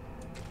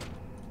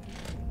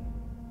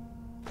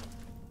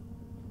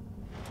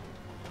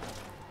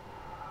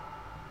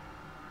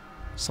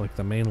 It's like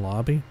the main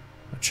lobby.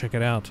 Oh, check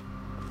it out.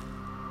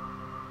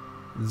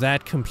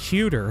 That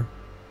computer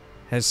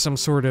has some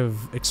sort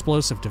of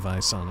explosive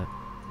device on it.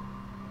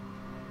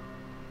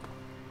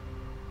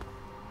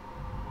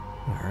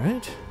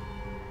 Alright.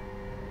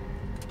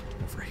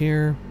 Over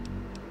here.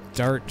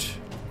 Dart.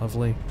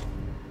 Lovely.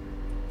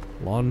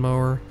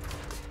 Lawnmower.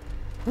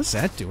 What's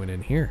that doing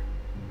in here?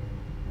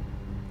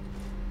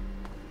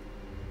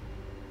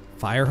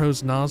 Fire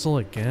hose nozzle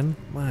again?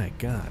 My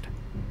god.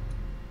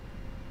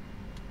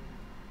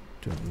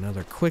 Doing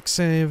another quick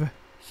save.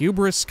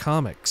 Hubris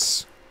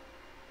Comics.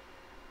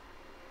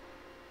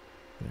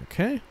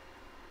 Okay.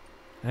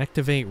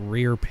 Activate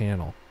rear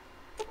panel.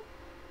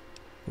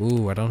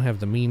 Ooh, I don't have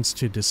the means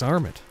to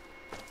disarm it.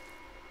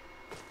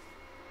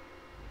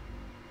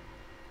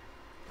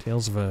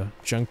 Tales of a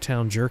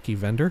Junktown jerky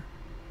vendor.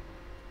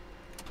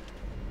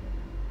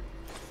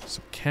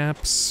 Some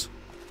caps.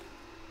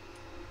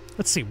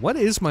 Let's see, what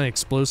is my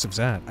explosives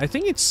at? I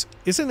think it's...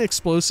 isn't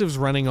explosives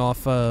running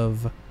off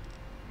of...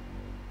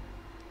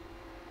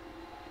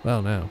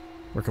 well, no.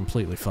 We're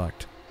completely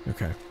fucked.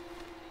 Okay.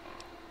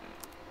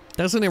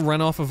 Doesn't it run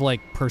off of,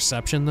 like,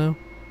 perception, though?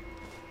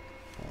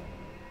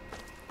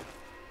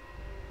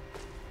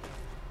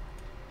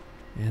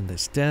 And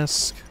this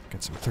desk.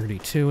 Got some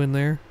 32 in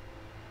there.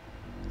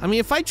 I mean,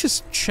 if I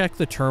just check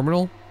the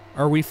terminal,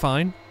 are we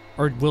fine?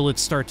 Or will it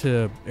start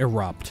to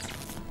erupt?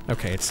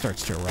 Okay, it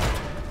starts to erupt.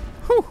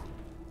 Whew!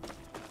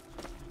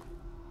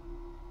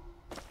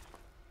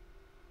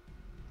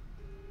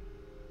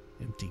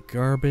 Empty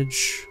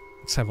garbage.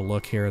 Let's have a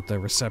look here at the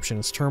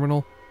receptionist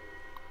terminal.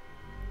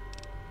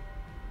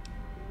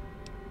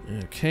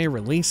 Okay,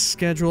 release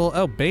schedule.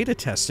 Oh, beta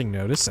testing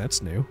notice.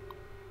 That's new.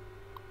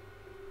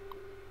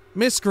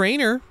 Miss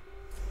Grainer.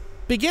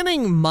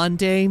 Beginning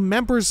Monday,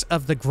 members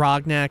of the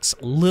Grognak's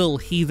Lil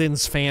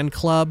Heathens fan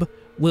club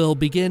will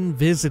begin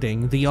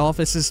visiting the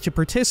offices to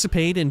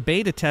participate in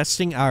beta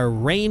testing our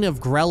Reign of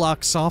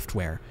Grellock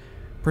software.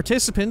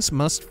 Participants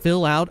must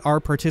fill out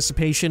our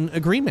participation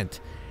agreement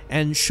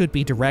and should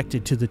be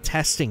directed to the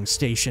testing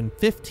station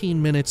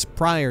 15 minutes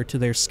prior to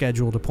their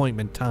scheduled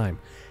appointment time.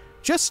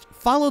 Just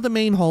follow the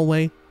main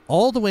hallway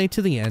all the way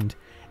to the end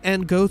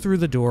and go through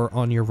the door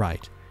on your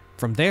right.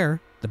 From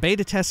there, the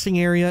beta testing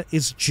area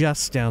is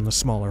just down the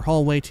smaller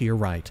hallway to your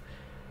right.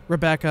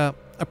 Rebecca,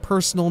 a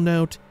personal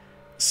note,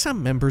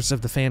 some members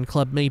of the fan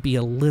club may be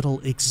a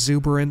little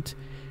exuberant.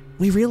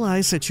 We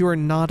realize that you are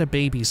not a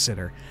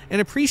babysitter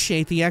and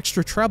appreciate the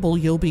extra trouble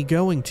you'll be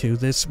going to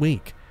this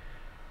week.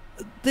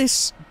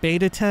 This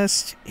beta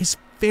test is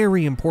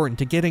very important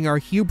to getting our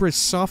Hubris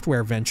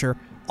software venture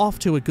off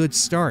to a good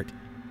start.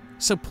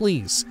 So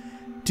please,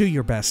 do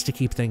your best to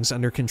keep things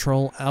under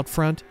control out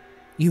front.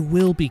 You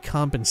will be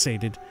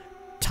compensated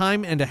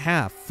time and a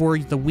half for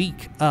the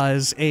week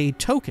as a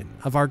token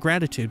of our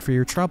gratitude for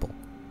your trouble.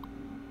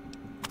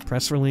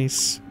 Press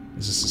release.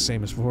 Is this the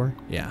same as before?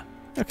 Yeah.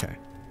 Okay.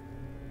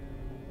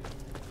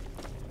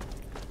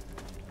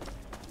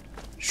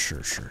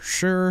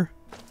 Sure.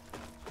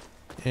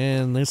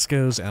 And this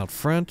goes out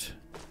front.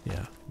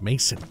 Yeah,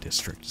 Mason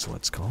District is what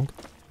it's called.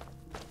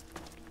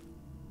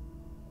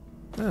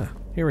 Ah,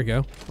 here we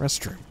go.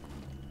 Restroom.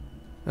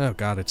 Oh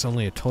god, it's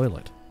only a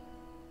toilet.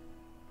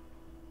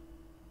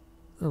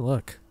 Oh,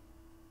 look.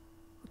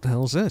 What the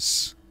hell is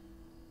this?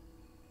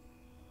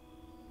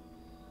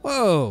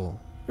 Whoa!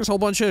 There's a whole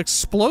bunch of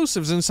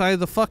explosives inside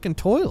the fucking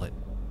toilet.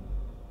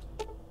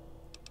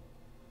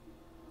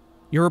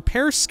 Your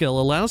repair skill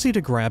allows you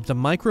to grab the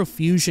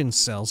microfusion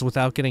cells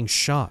without getting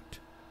shocked.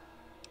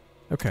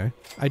 Okay,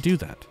 I do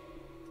that.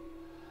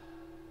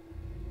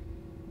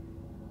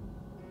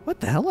 What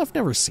the hell? I've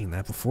never seen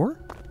that before.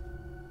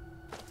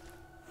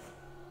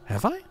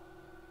 Have I?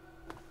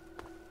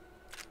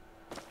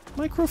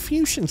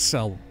 Microfusion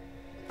cell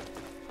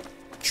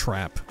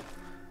trap.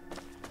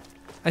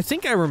 I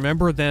think I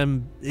remember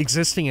them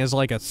existing as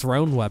like a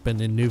thrown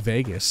weapon in New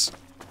Vegas.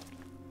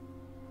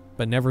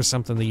 But never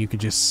something that you could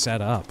just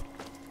set up.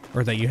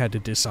 Or that you had to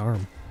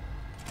disarm.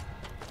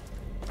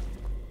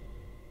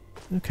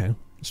 Okay,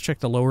 let's check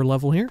the lower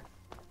level here.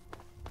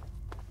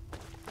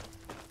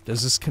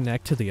 Does this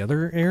connect to the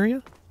other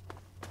area?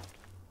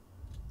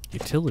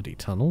 Utility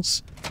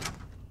tunnels.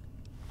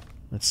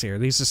 Let's see, are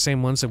these the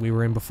same ones that we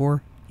were in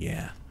before?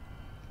 Yeah.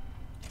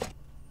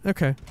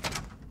 Okay.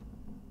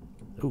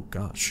 Oh,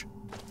 gosh.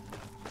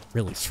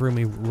 Really threw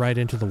me right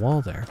into the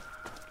wall there.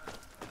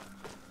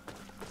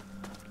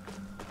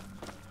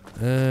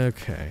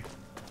 Okay.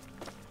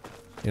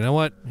 You know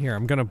what? Here,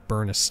 I'm gonna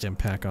burn a stim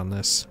pack on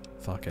this.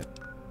 Fuck it.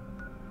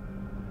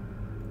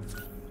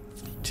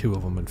 2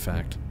 of them, in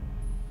fact.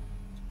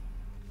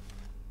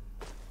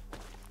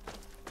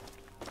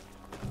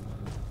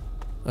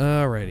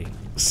 Alrighty.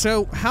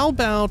 So, how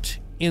about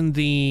in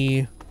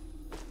the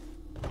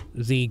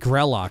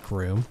Grellock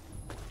room?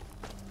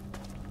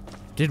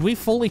 Did we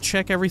fully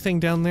check everything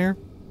down there?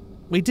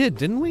 We did,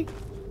 didn't we?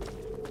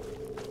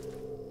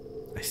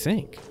 I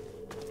think.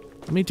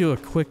 Let me do a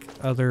quick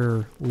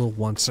other little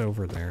once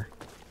over there.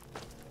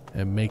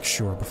 And make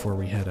sure before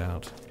we head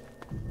out.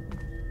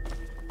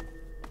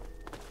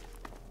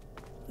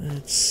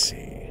 Let's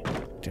see.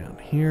 Down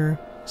here.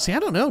 See, I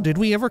don't know. Did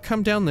we ever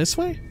come down this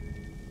way?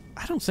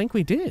 I don't think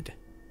we did.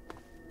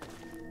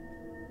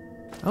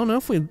 I don't know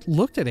if we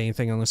looked at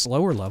anything on this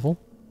lower level.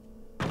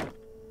 I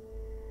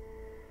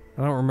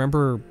don't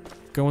remember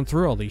going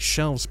through all these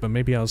shelves, but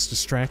maybe I was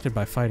distracted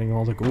by fighting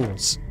all the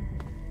ghouls.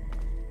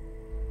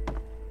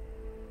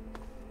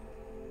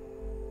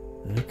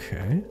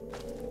 Okay.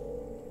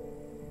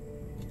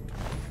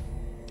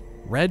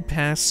 Red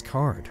pass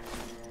card.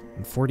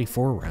 And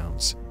 44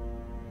 rounds.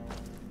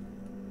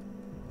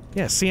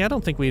 Yeah, see, I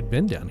don't think we had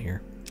been down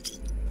here.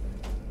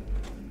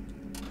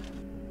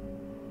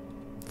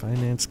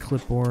 Finance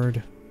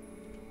clipboard.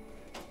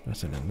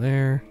 Nothing in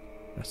there.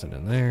 Nothing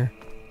in there.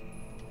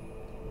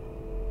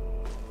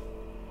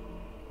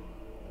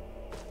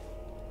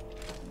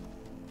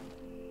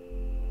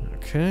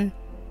 Okay.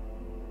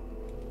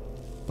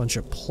 Bunch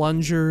of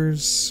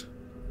plungers.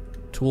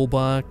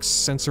 Toolbox,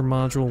 sensor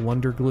module,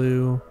 wonder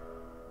glue.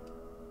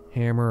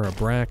 Hammer,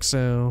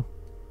 Abraxo.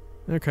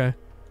 Okay.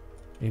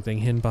 Anything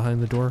hidden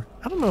behind the door?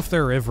 I don't know if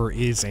there ever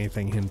is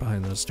anything hidden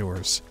behind those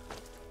doors.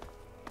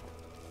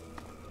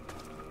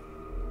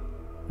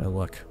 Oh,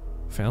 look.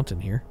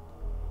 Fountain here.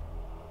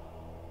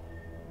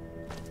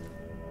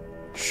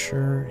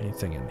 Sure,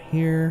 anything in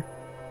here?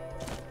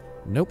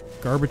 Nope.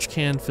 Garbage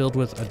can filled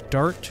with a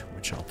dart,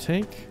 which I'll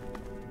take.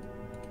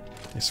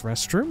 This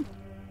restroom?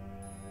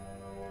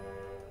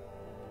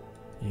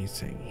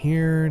 Anything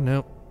here?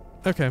 Nope.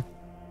 Okay.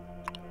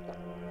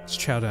 Let's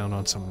chow down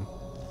on some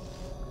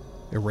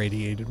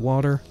irradiated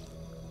water.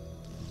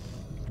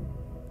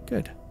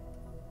 Good.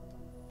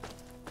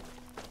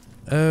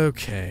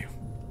 Okay.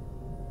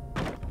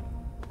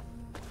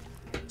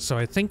 So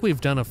I think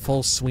we've done a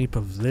full sweep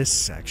of this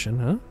section,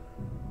 huh?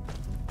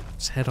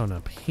 Let's head on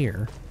up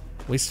here.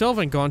 We still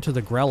haven't gone to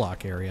the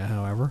Grellock area,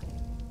 however.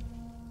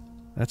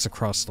 That's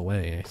across the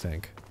way, I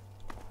think.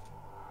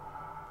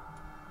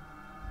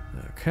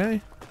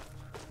 Okay.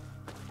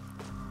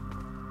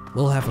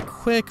 We'll have a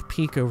quick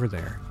peek over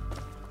there.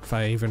 If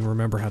I even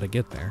remember how to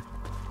get there.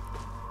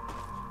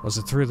 Was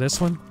it through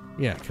this one?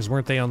 Yeah, because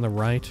weren't they on the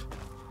right?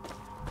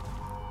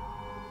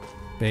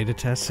 Beta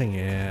testing?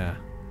 Yeah.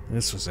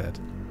 This was it.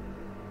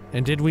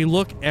 And did we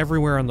look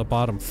everywhere on the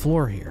bottom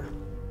floor here?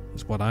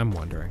 Is what I'm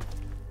wondering.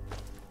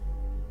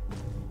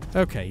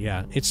 Okay,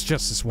 yeah, it's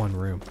just this one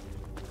room.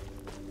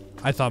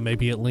 I thought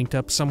maybe it linked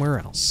up somewhere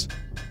else.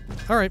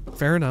 Alright,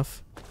 fair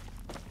enough.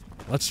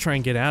 Let's try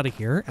and get out of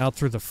here, out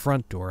through the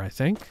front door, I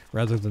think,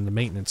 rather than the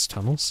maintenance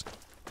tunnels.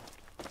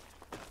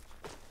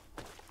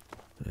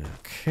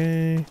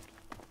 Okay.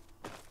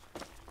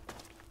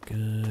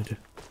 Good.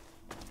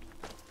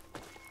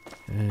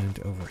 And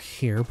over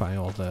here by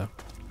all the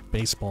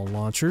baseball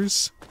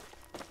launchers.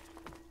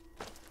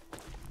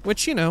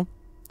 Which, you know,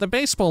 the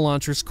baseball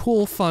launcher's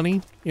cool,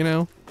 funny, you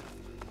know.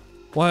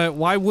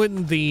 Why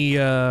wouldn't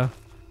the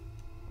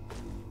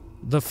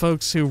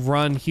folks who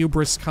run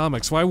Hubris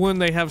Comics, why wouldn't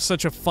they have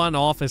such a fun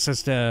office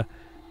as to,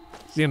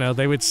 you know,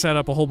 they would set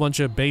up a whole bunch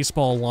of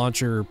baseball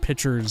launcher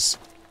pitchers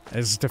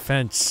as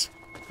defense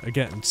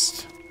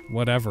against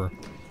whatever.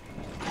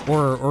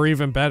 Or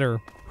even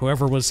better,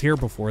 whoever was here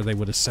before, they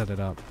would have set it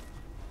up.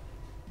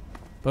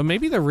 But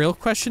maybe the real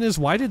question is,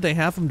 why did they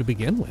have them to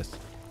begin with?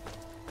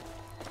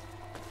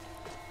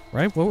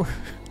 Right? What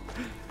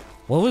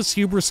was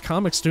Hubris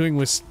Comics doing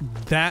with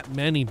that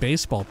many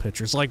baseball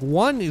pitchers? Like,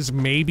 one is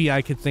maybe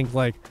I could think,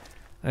 like,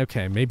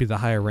 okay, maybe the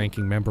higher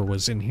ranking member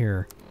was in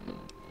here.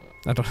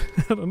 I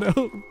don't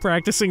know,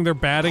 practicing their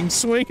batting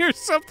swing or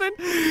something,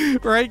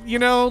 right? You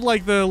know,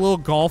 like the little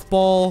golf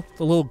ball,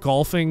 the little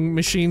golfing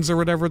machines or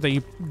whatever that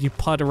you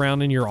putt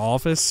around in your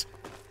office.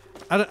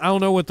 I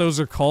don't know what those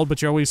are called,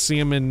 but you always see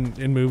them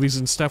in movies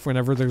and stuff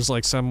whenever there's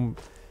like some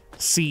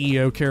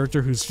CEO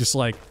character who's just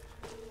like,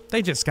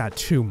 they just got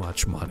too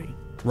much money,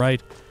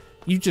 right?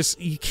 You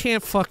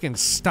can't fucking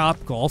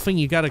stop golfing.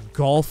 You gotta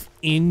golf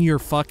in your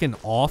fucking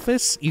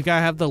office. You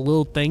gotta have the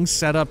little thing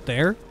set up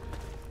there,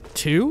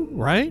 too,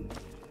 right?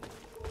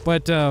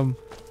 But,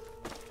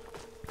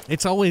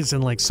 it's always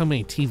in, like, so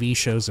many TV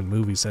shows and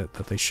movies that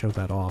they show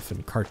that off,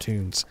 and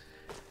cartoons.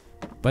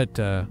 But,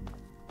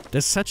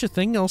 does such a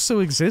thing also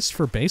exist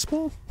for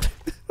baseball?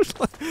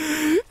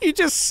 You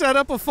just set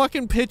up a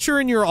fucking pitcher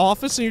in your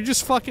office and you're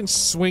just fucking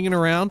swinging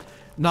around,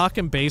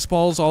 knocking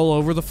baseballs all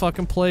over the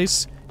fucking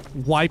place,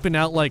 wiping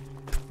out, like,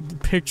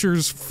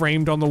 pictures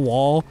framed on the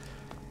wall,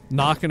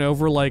 knocking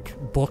over,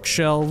 like,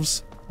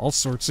 bookshelves, all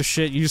sorts of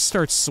shit. You just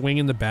start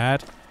swinging the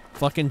bat.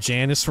 Fucking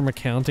Janice from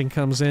accounting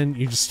comes in.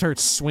 You just start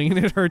swinging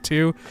at her,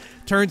 too.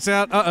 Turns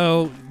out,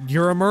 uh-oh,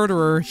 you're a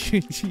murderer.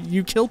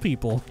 You kill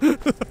people.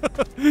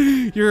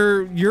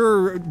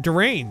 You're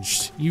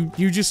deranged.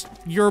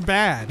 You're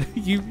bad.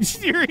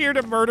 You're here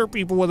to murder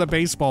people with a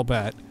baseball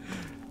bat.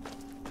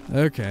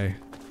 Okay.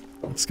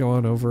 Let's go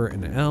on over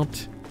and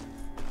out.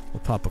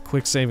 We'll pop a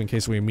quick save in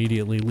case we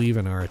immediately leave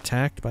and are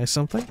attacked by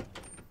something.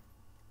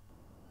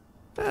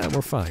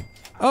 We're fine.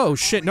 Oh,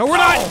 shit. No, we're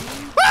not!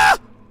 Ah!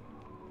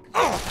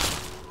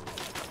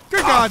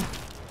 Good God!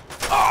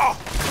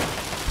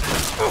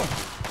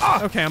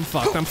 Okay, I'm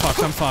fucked.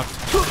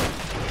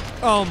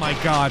 Oh my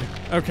God.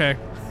 Okay.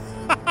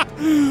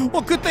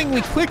 Well, good thing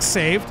we quick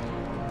saved.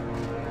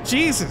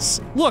 Jesus.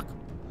 Look.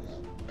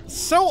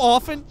 So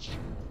often...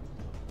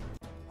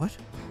 What?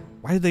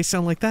 Why did they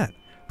sound like that?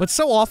 But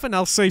so often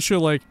I'll say shit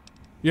like,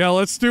 yeah,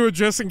 let's do it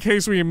just in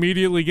case we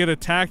immediately get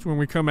attacked when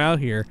we come out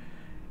here.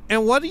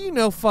 And what do you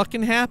know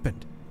fucking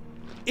happened?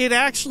 It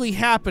actually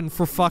happened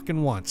for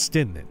fucking once,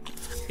 didn't it?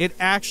 It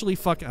actually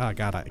fucking... Oh,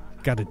 God, I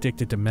got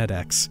addicted to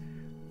Med-X.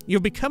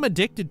 You'll become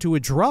addicted to a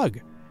drug.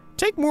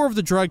 Take more of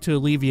the drug to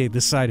alleviate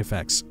the side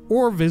effects,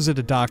 or visit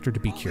a doctor to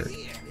be cured.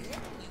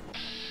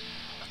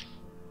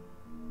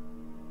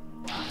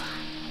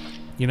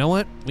 You know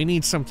what? We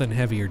need something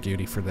heavier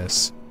duty for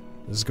this.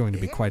 This is going to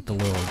be quite the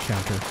little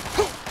encounter.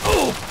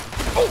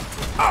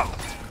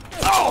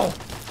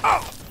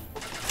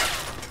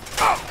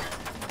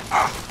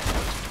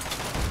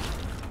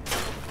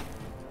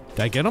 Did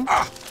I get him?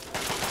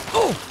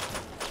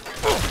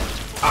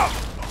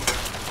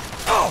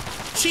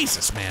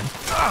 Jesus, man.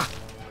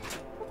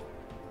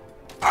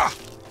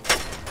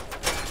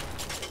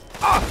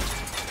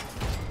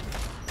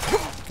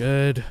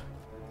 Good.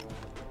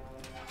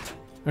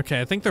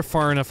 Okay, I think they're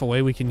far enough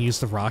away we can use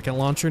the rocket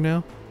launcher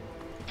now.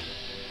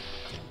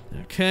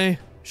 Okay,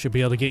 should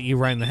be able to get you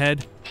right in the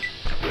head.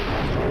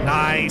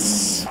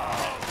 Nice!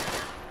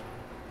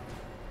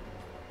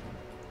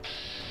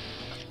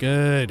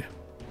 Good.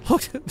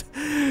 Look,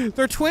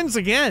 they're twins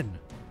again!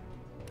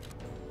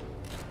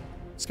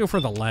 Let's go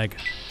for the leg.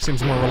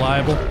 Seems more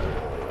reliable.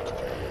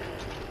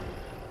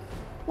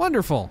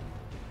 Wonderful.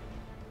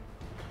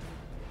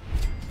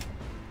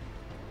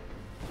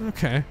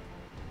 Okay.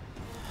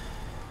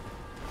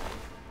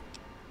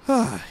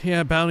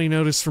 Yeah, bounty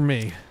notice for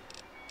me.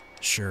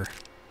 Sure.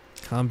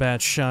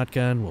 Combat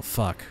shotgun, well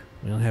fuck.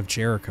 We don't have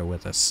Jericho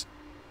with us.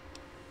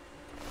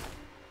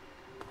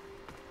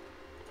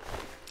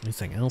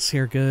 Anything else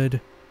here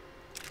good?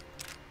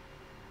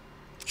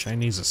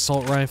 Chinese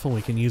assault rifle,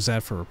 we can use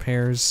that for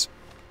repairs.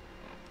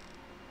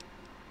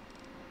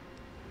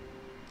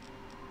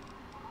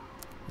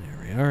 There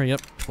we are,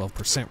 yep,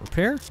 12%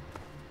 repair.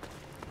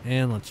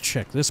 And let's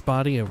check this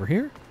body over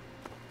here.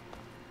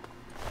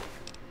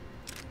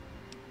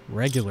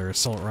 Regular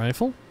assault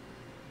rifle.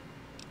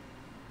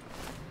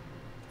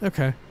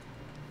 Okay.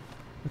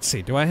 Let's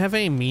see, do I have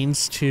any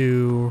means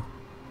to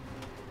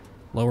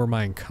lower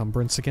my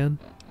encumbrance again?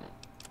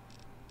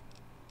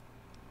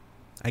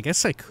 I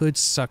guess I could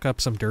suck up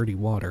some dirty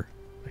water.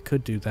 I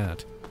could do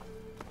that.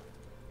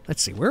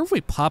 Let's see, where have we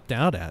popped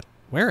out at?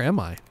 Where am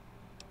I?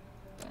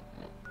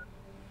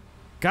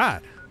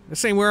 God,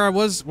 this ain't where I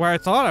was, where I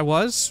thought I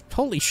was.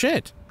 Holy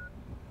shit.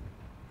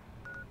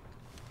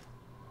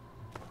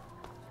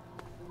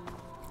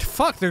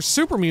 Fuck, there's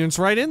super mutants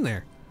right in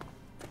there.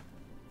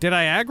 Did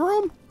I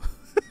aggro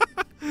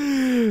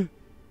them?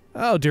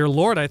 Oh, dear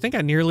lord, I think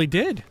I nearly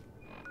did.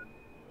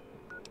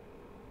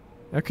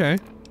 Okay.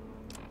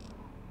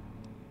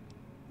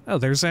 Oh,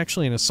 there's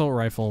actually an assault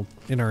rifle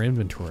in our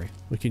inventory.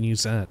 We can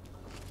use that.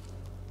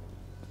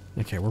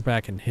 Okay, we're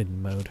back in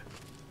hidden mode.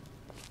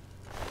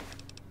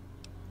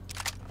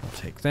 I'll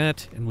take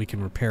that, and we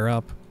can repair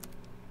up.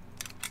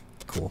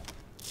 Cool.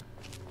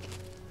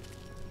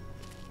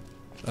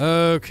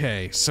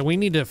 Okay, so we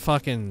need to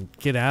fucking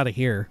get out of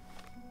here.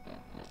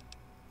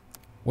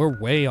 We're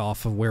way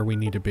off of where we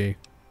need to be.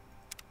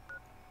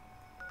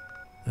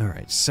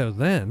 Alright, so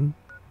then,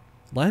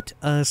 let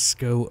us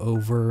go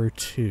over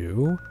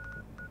to...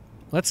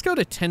 Let's go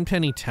to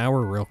Tenpenny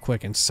Tower real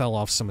quick and sell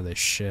off some of this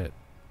shit.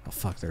 Oh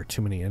fuck, there are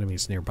too many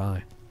enemies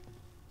nearby.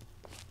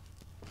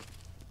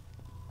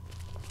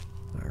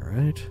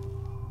 Alright.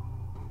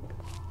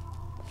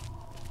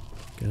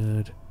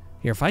 Good.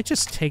 Here, if I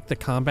just take the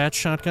combat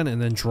shotgun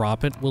and then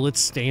drop it, will it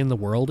stay in the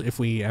world if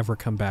we ever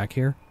come back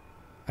here?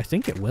 I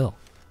think it will.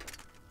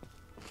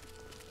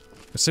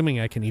 Assuming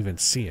I can even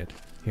see it.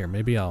 Here,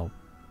 maybe I'll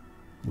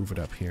move it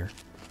up here.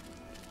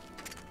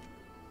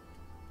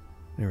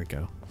 There we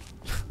go.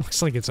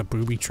 Looks like it's a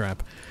booby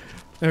trap.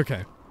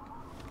 Okay.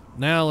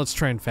 Now let's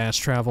try and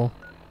fast travel.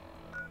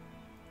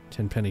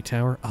 Tenpenny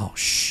Tower. Oh,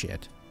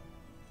 shit.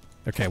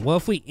 Okay, well,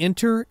 if we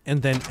enter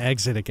and then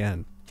exit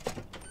again.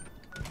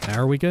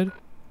 Now are we good?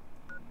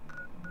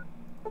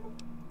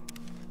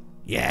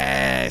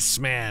 Yes,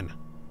 man.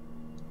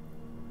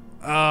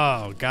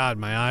 Oh, God,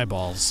 my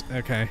eyeballs.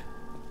 Okay.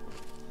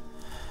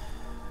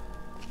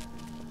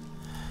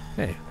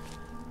 Hey.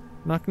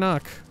 Knock,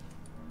 knock.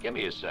 Give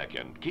me a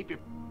second. Keep your...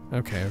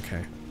 Okay,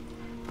 okay.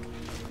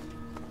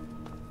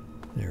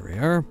 There we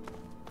are.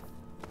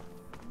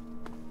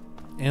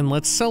 And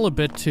let's sell a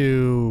bit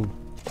to,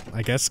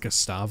 I guess,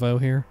 Gustavo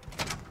here.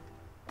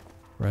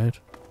 Right?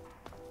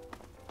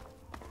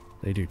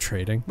 They do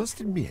trading. Must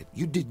admit,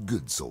 you did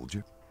good,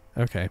 soldier.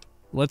 Okay.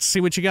 Let's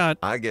see what you got.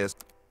 I guess.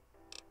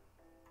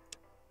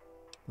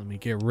 Let me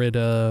get rid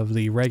of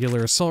the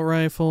regular assault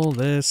rifle,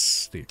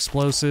 this, the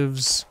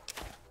explosives.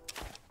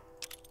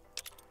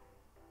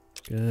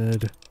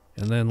 Good.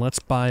 And then let's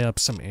buy up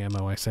some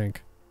ammo, I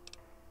think.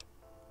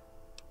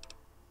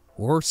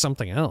 Or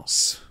something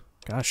else.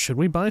 Gosh, should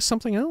we buy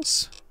something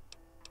else?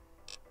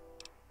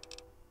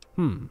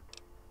 You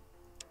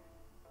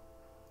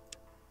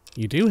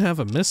do have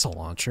a missile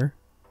launcher.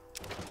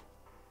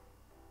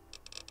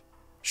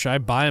 Should I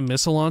buy a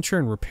missile launcher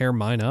and repair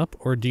mine up?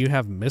 Or do you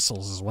have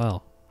missiles as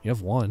well? You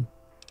have one.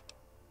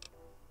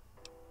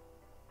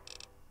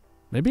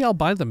 Maybe I'll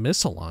buy the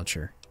missile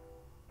launcher.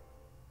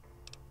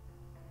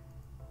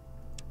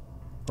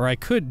 Or I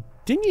could...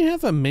 Didn't you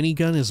have a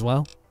minigun as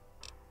well?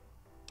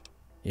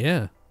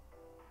 Yeah.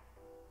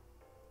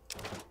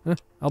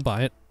 I'll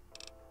buy it.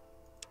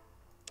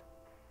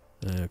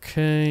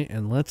 Okay,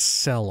 and let's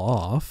sell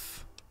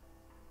off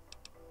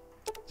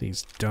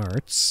these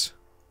darts.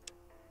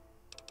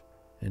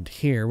 And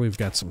here we've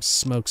got some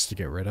smokes to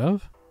get rid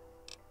of.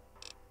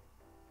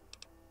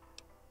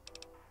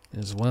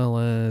 As well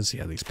as,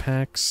 yeah, these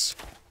packs.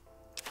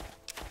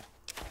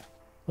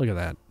 Look at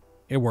that.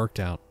 It worked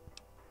out.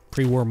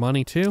 Pre-war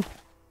money, too?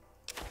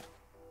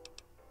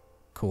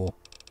 Cool.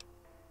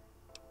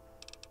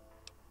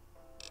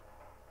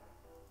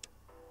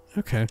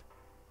 Okay.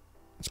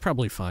 That's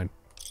probably fine.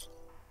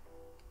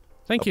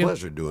 Thank you. A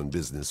pleasure doing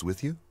business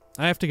with you.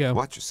 I have to go.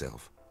 Watch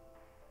yourself.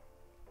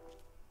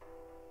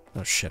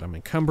 Oh shit, I'm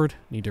encumbered.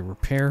 Need to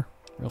repair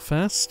real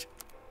fast.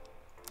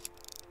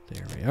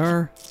 There we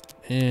are.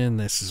 And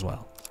this as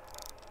well.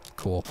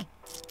 Cool.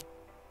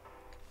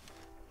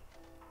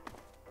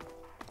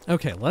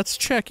 Okay, let's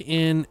check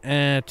in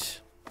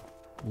at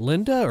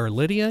Linda or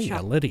Lydia? Yeah,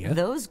 Lydia.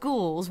 Those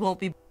ghouls won't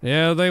be...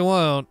 Yeah, they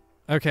won't.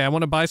 Okay, I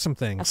want to buy some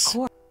things. Of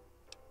course.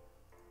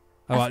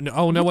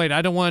 Oh, no, wait,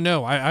 I don't want to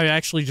know. I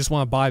actually just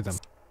want to buy them.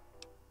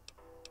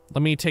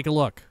 Let me take a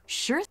look.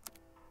 Sure.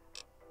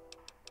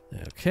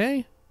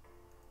 Okay.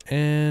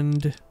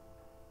 And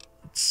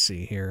let's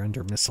see here,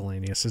 under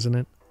miscellaneous, isn't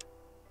it?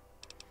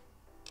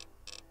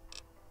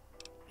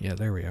 Yeah,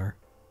 there we are.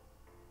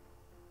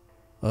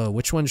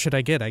 Which one should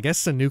I get? I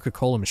guess the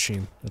Nuka-Cola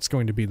machine. That's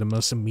going to be the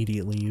most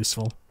immediately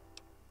useful.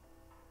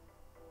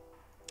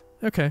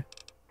 Okay.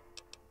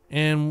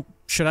 And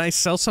should I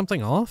sell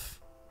something off?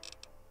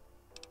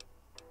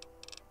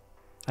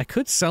 I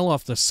could sell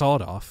off the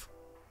sawed-off.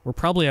 We're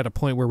probably at a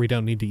point where we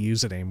don't need to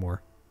use it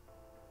anymore.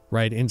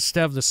 Right,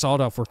 instead of the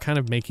sawed-off, we're kind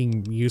of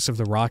making use of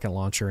the rocket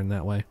launcher in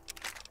that way.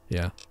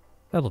 Yeah,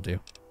 that'll do.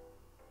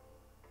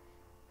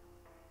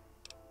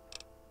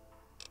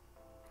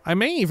 I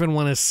may even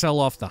want to sell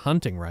off the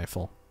hunting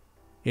rifle.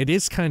 It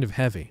is kind of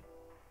heavy.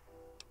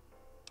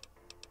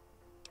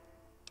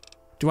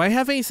 Do I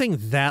have anything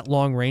that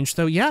long range,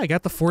 though? Yeah, I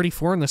got the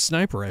 44 and the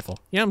sniper rifle.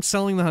 Yeah, I'm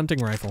selling the hunting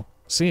rifle.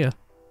 See ya.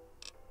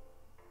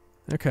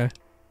 Okay.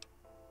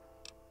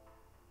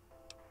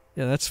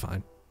 Yeah, that's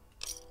fine.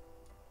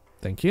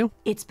 Thank you.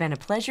 It's been a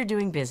pleasure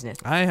doing business.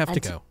 I have to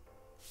go.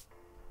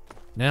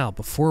 Now,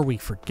 before we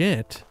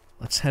forget,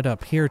 let's head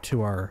up here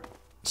to our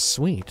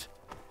suite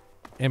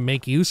and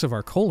make use of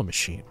our cola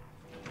machine.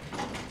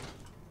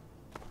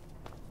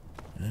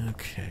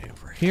 Okay,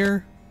 over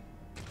here.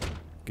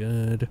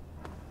 Good.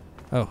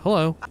 Oh,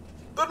 hello.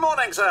 Good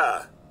morning,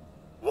 sir.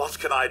 What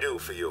can I do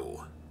for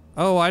you?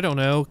 Oh, I don't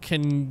know.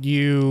 Can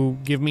you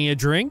give me a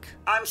drink?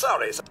 I'm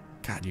sorry, sir.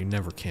 God, you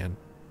never can.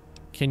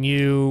 Can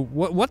you...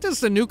 What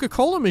does the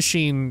Nuka-Cola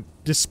machine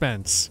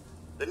dispense?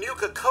 The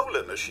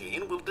Nuka-Cola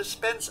machine will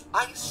dispense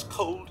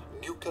ice-cold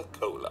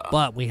Nuka-Cola.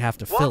 But we have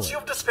to fill it. Once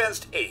you've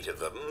dispensed 8 of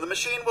them, the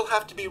machine will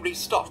have to be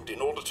restocked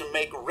in order to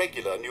make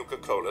regular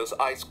Nuka-Colas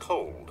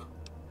ice-cold.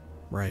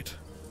 Right.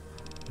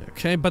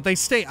 Okay, but they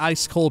stay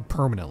ice-cold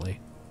permanently.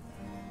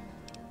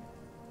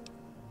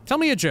 Tell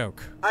me a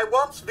joke. I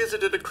once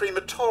visited a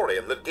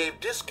crematorium that gave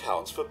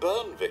discounts for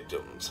burn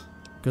victims.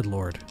 Good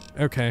lord.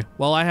 Okay,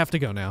 well, I have to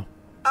go now.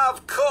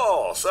 Of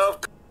course,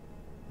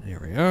 There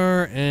we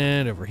are,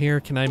 and over here,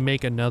 can I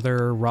make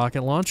another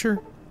rocket launcher?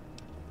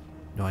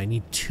 No, I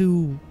need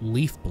 2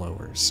 leaf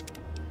blowers.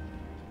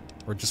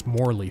 Or just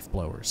more leaf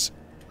blowers.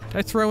 Did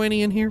I throw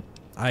any in here?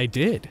 I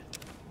did.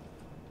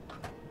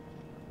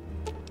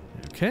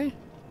 Okay,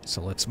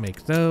 so let's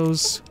make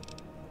those.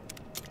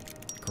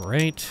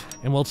 Great.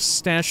 And we'll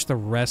stash the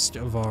rest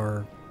of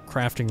our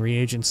crafting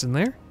reagents in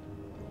there.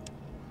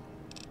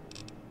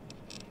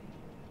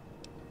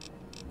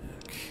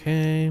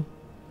 Okay.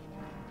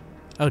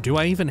 Oh, do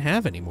I even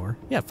have any more?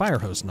 Yeah, fire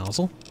hose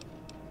nozzle.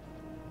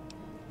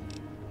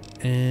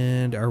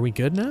 And are we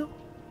good now?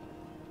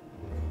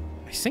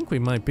 I think we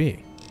might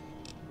be.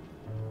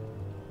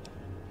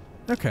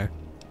 Okay.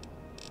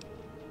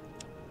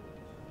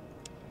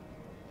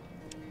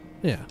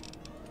 Yeah.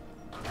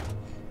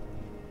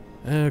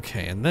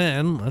 Okay, and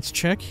then let's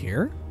check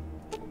here.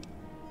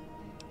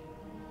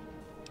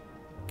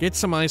 Get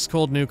some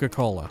ice-cold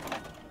Nuka-Cola.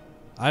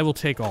 I will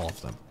take all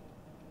of them.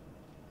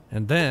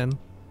 And then,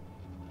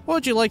 what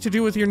would you like to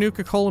do with your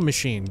Nuka-Cola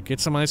machine? Get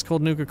some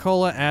ice-cold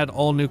Nuka-Cola, add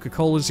all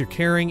Nuka-Colas you're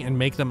carrying, and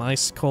make them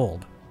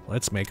ice-cold.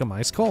 Let's make them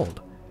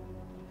ice-cold.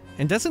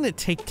 And doesn't it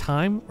take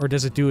time, or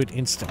does it do it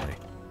instantly?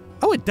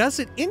 Oh, it does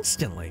it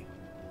instantly!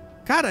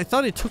 God, I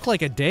thought it took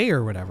like a day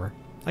or whatever.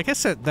 I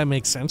guess that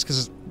makes sense,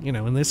 because, you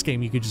know, in this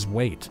game you could just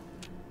wait.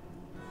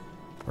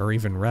 Or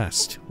even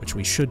rest, which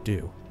we should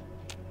do.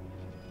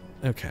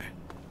 Okay.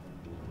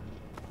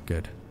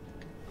 Good.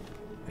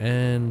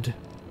 And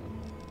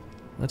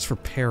let's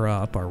repair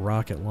up our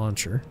rocket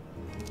launcher.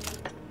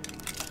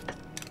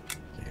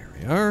 There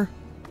we are.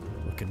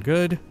 Looking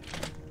good.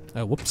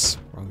 Oh, whoops.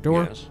 Wrong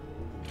door. Yes.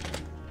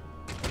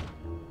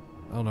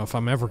 I don't know if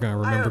I'm ever going to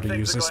remember to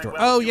use this door.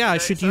 Oh, yeah, I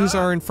should use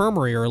our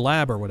infirmary or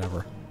lab or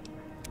whatever.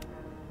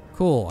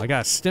 Cool, I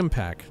got a stim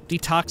pack.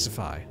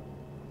 Detoxify.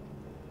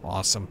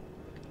 Awesome.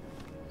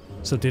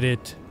 So did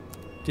it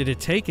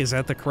take? Is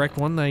that the correct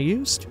one that I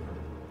used?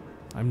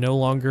 I'm no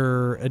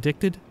longer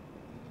addicted?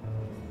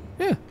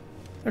 Yeah.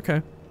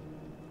 Okay.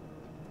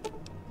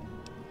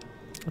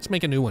 Let's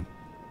make a new one.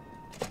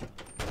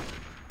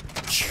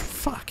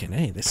 Fucking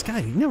A, this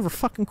guy, he never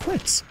fucking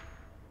quits.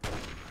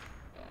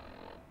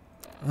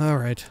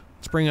 Alright,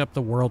 let's bring up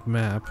the world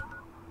map.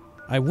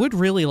 I would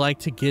really like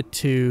to get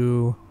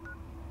to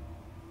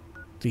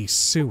these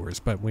sewers,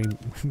 but we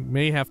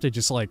may have to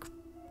just, like,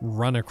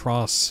 run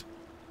across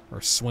or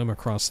swim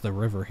across the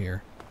river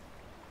here.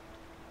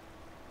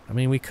 I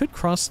mean, we could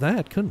cross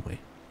that, couldn't we?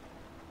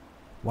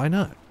 Why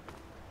not?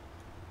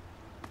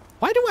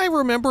 Why do I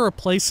remember a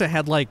place that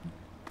had, like,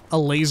 a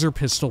laser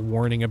pistol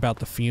warning about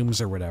the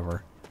fumes or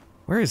whatever?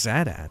 Where is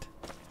that at?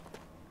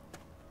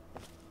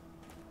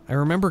 I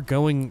remember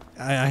going...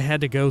 I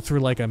had to go through,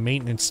 like, a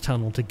maintenance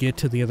tunnel to get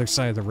to the other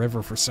side of the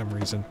river for some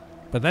reason.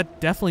 But that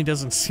definitely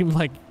doesn't seem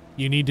like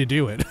you need to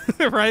do it,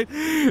 right?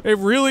 It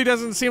really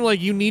doesn't seem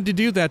like you need to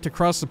do that to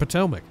cross the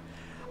Potomac.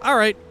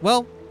 Alright,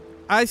 well,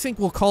 I think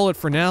we'll call it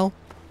for now.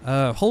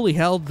 Holy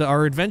hell,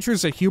 our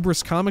adventures at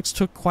Hubris Comics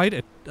took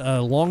quite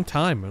a long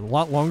time. A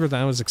lot longer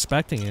than I was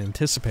expecting and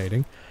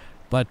anticipating.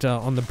 But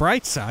on the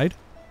bright side,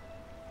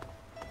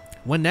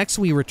 when next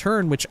we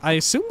return, which I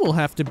assume will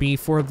have to be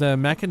for the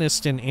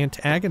Mechanist and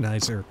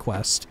Antagonizer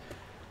quest,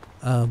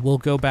 we'll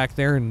go back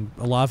there and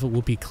a lot of it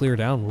will be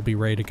cleared out and we'll be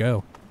ready to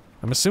go.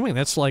 I'm assuming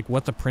that's like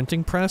what the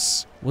printing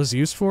press was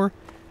used for.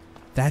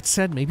 That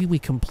said, maybe we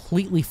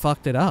completely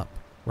fucked it up,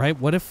 right?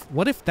 What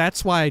if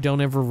that's why I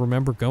don't ever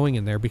remember going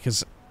in there,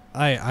 because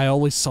I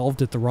always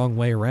solved it the wrong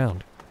way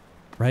around,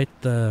 right?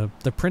 The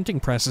printing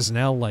press is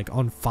now like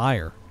on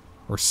fire,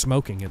 or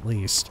smoking at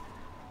least.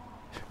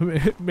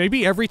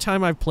 Maybe every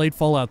time I've played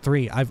Fallout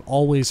 3, I've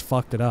always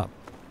fucked it up.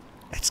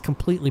 It's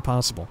completely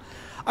possible.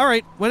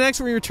 Alright, when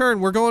next we return,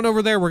 we're going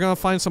over there, we're gonna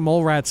find some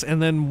mole rats,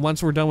 and then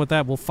once we're done with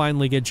that, we'll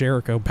finally get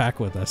Jericho back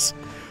with us.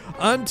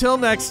 Until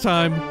next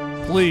time,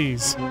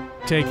 please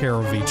take care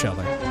of each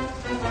other.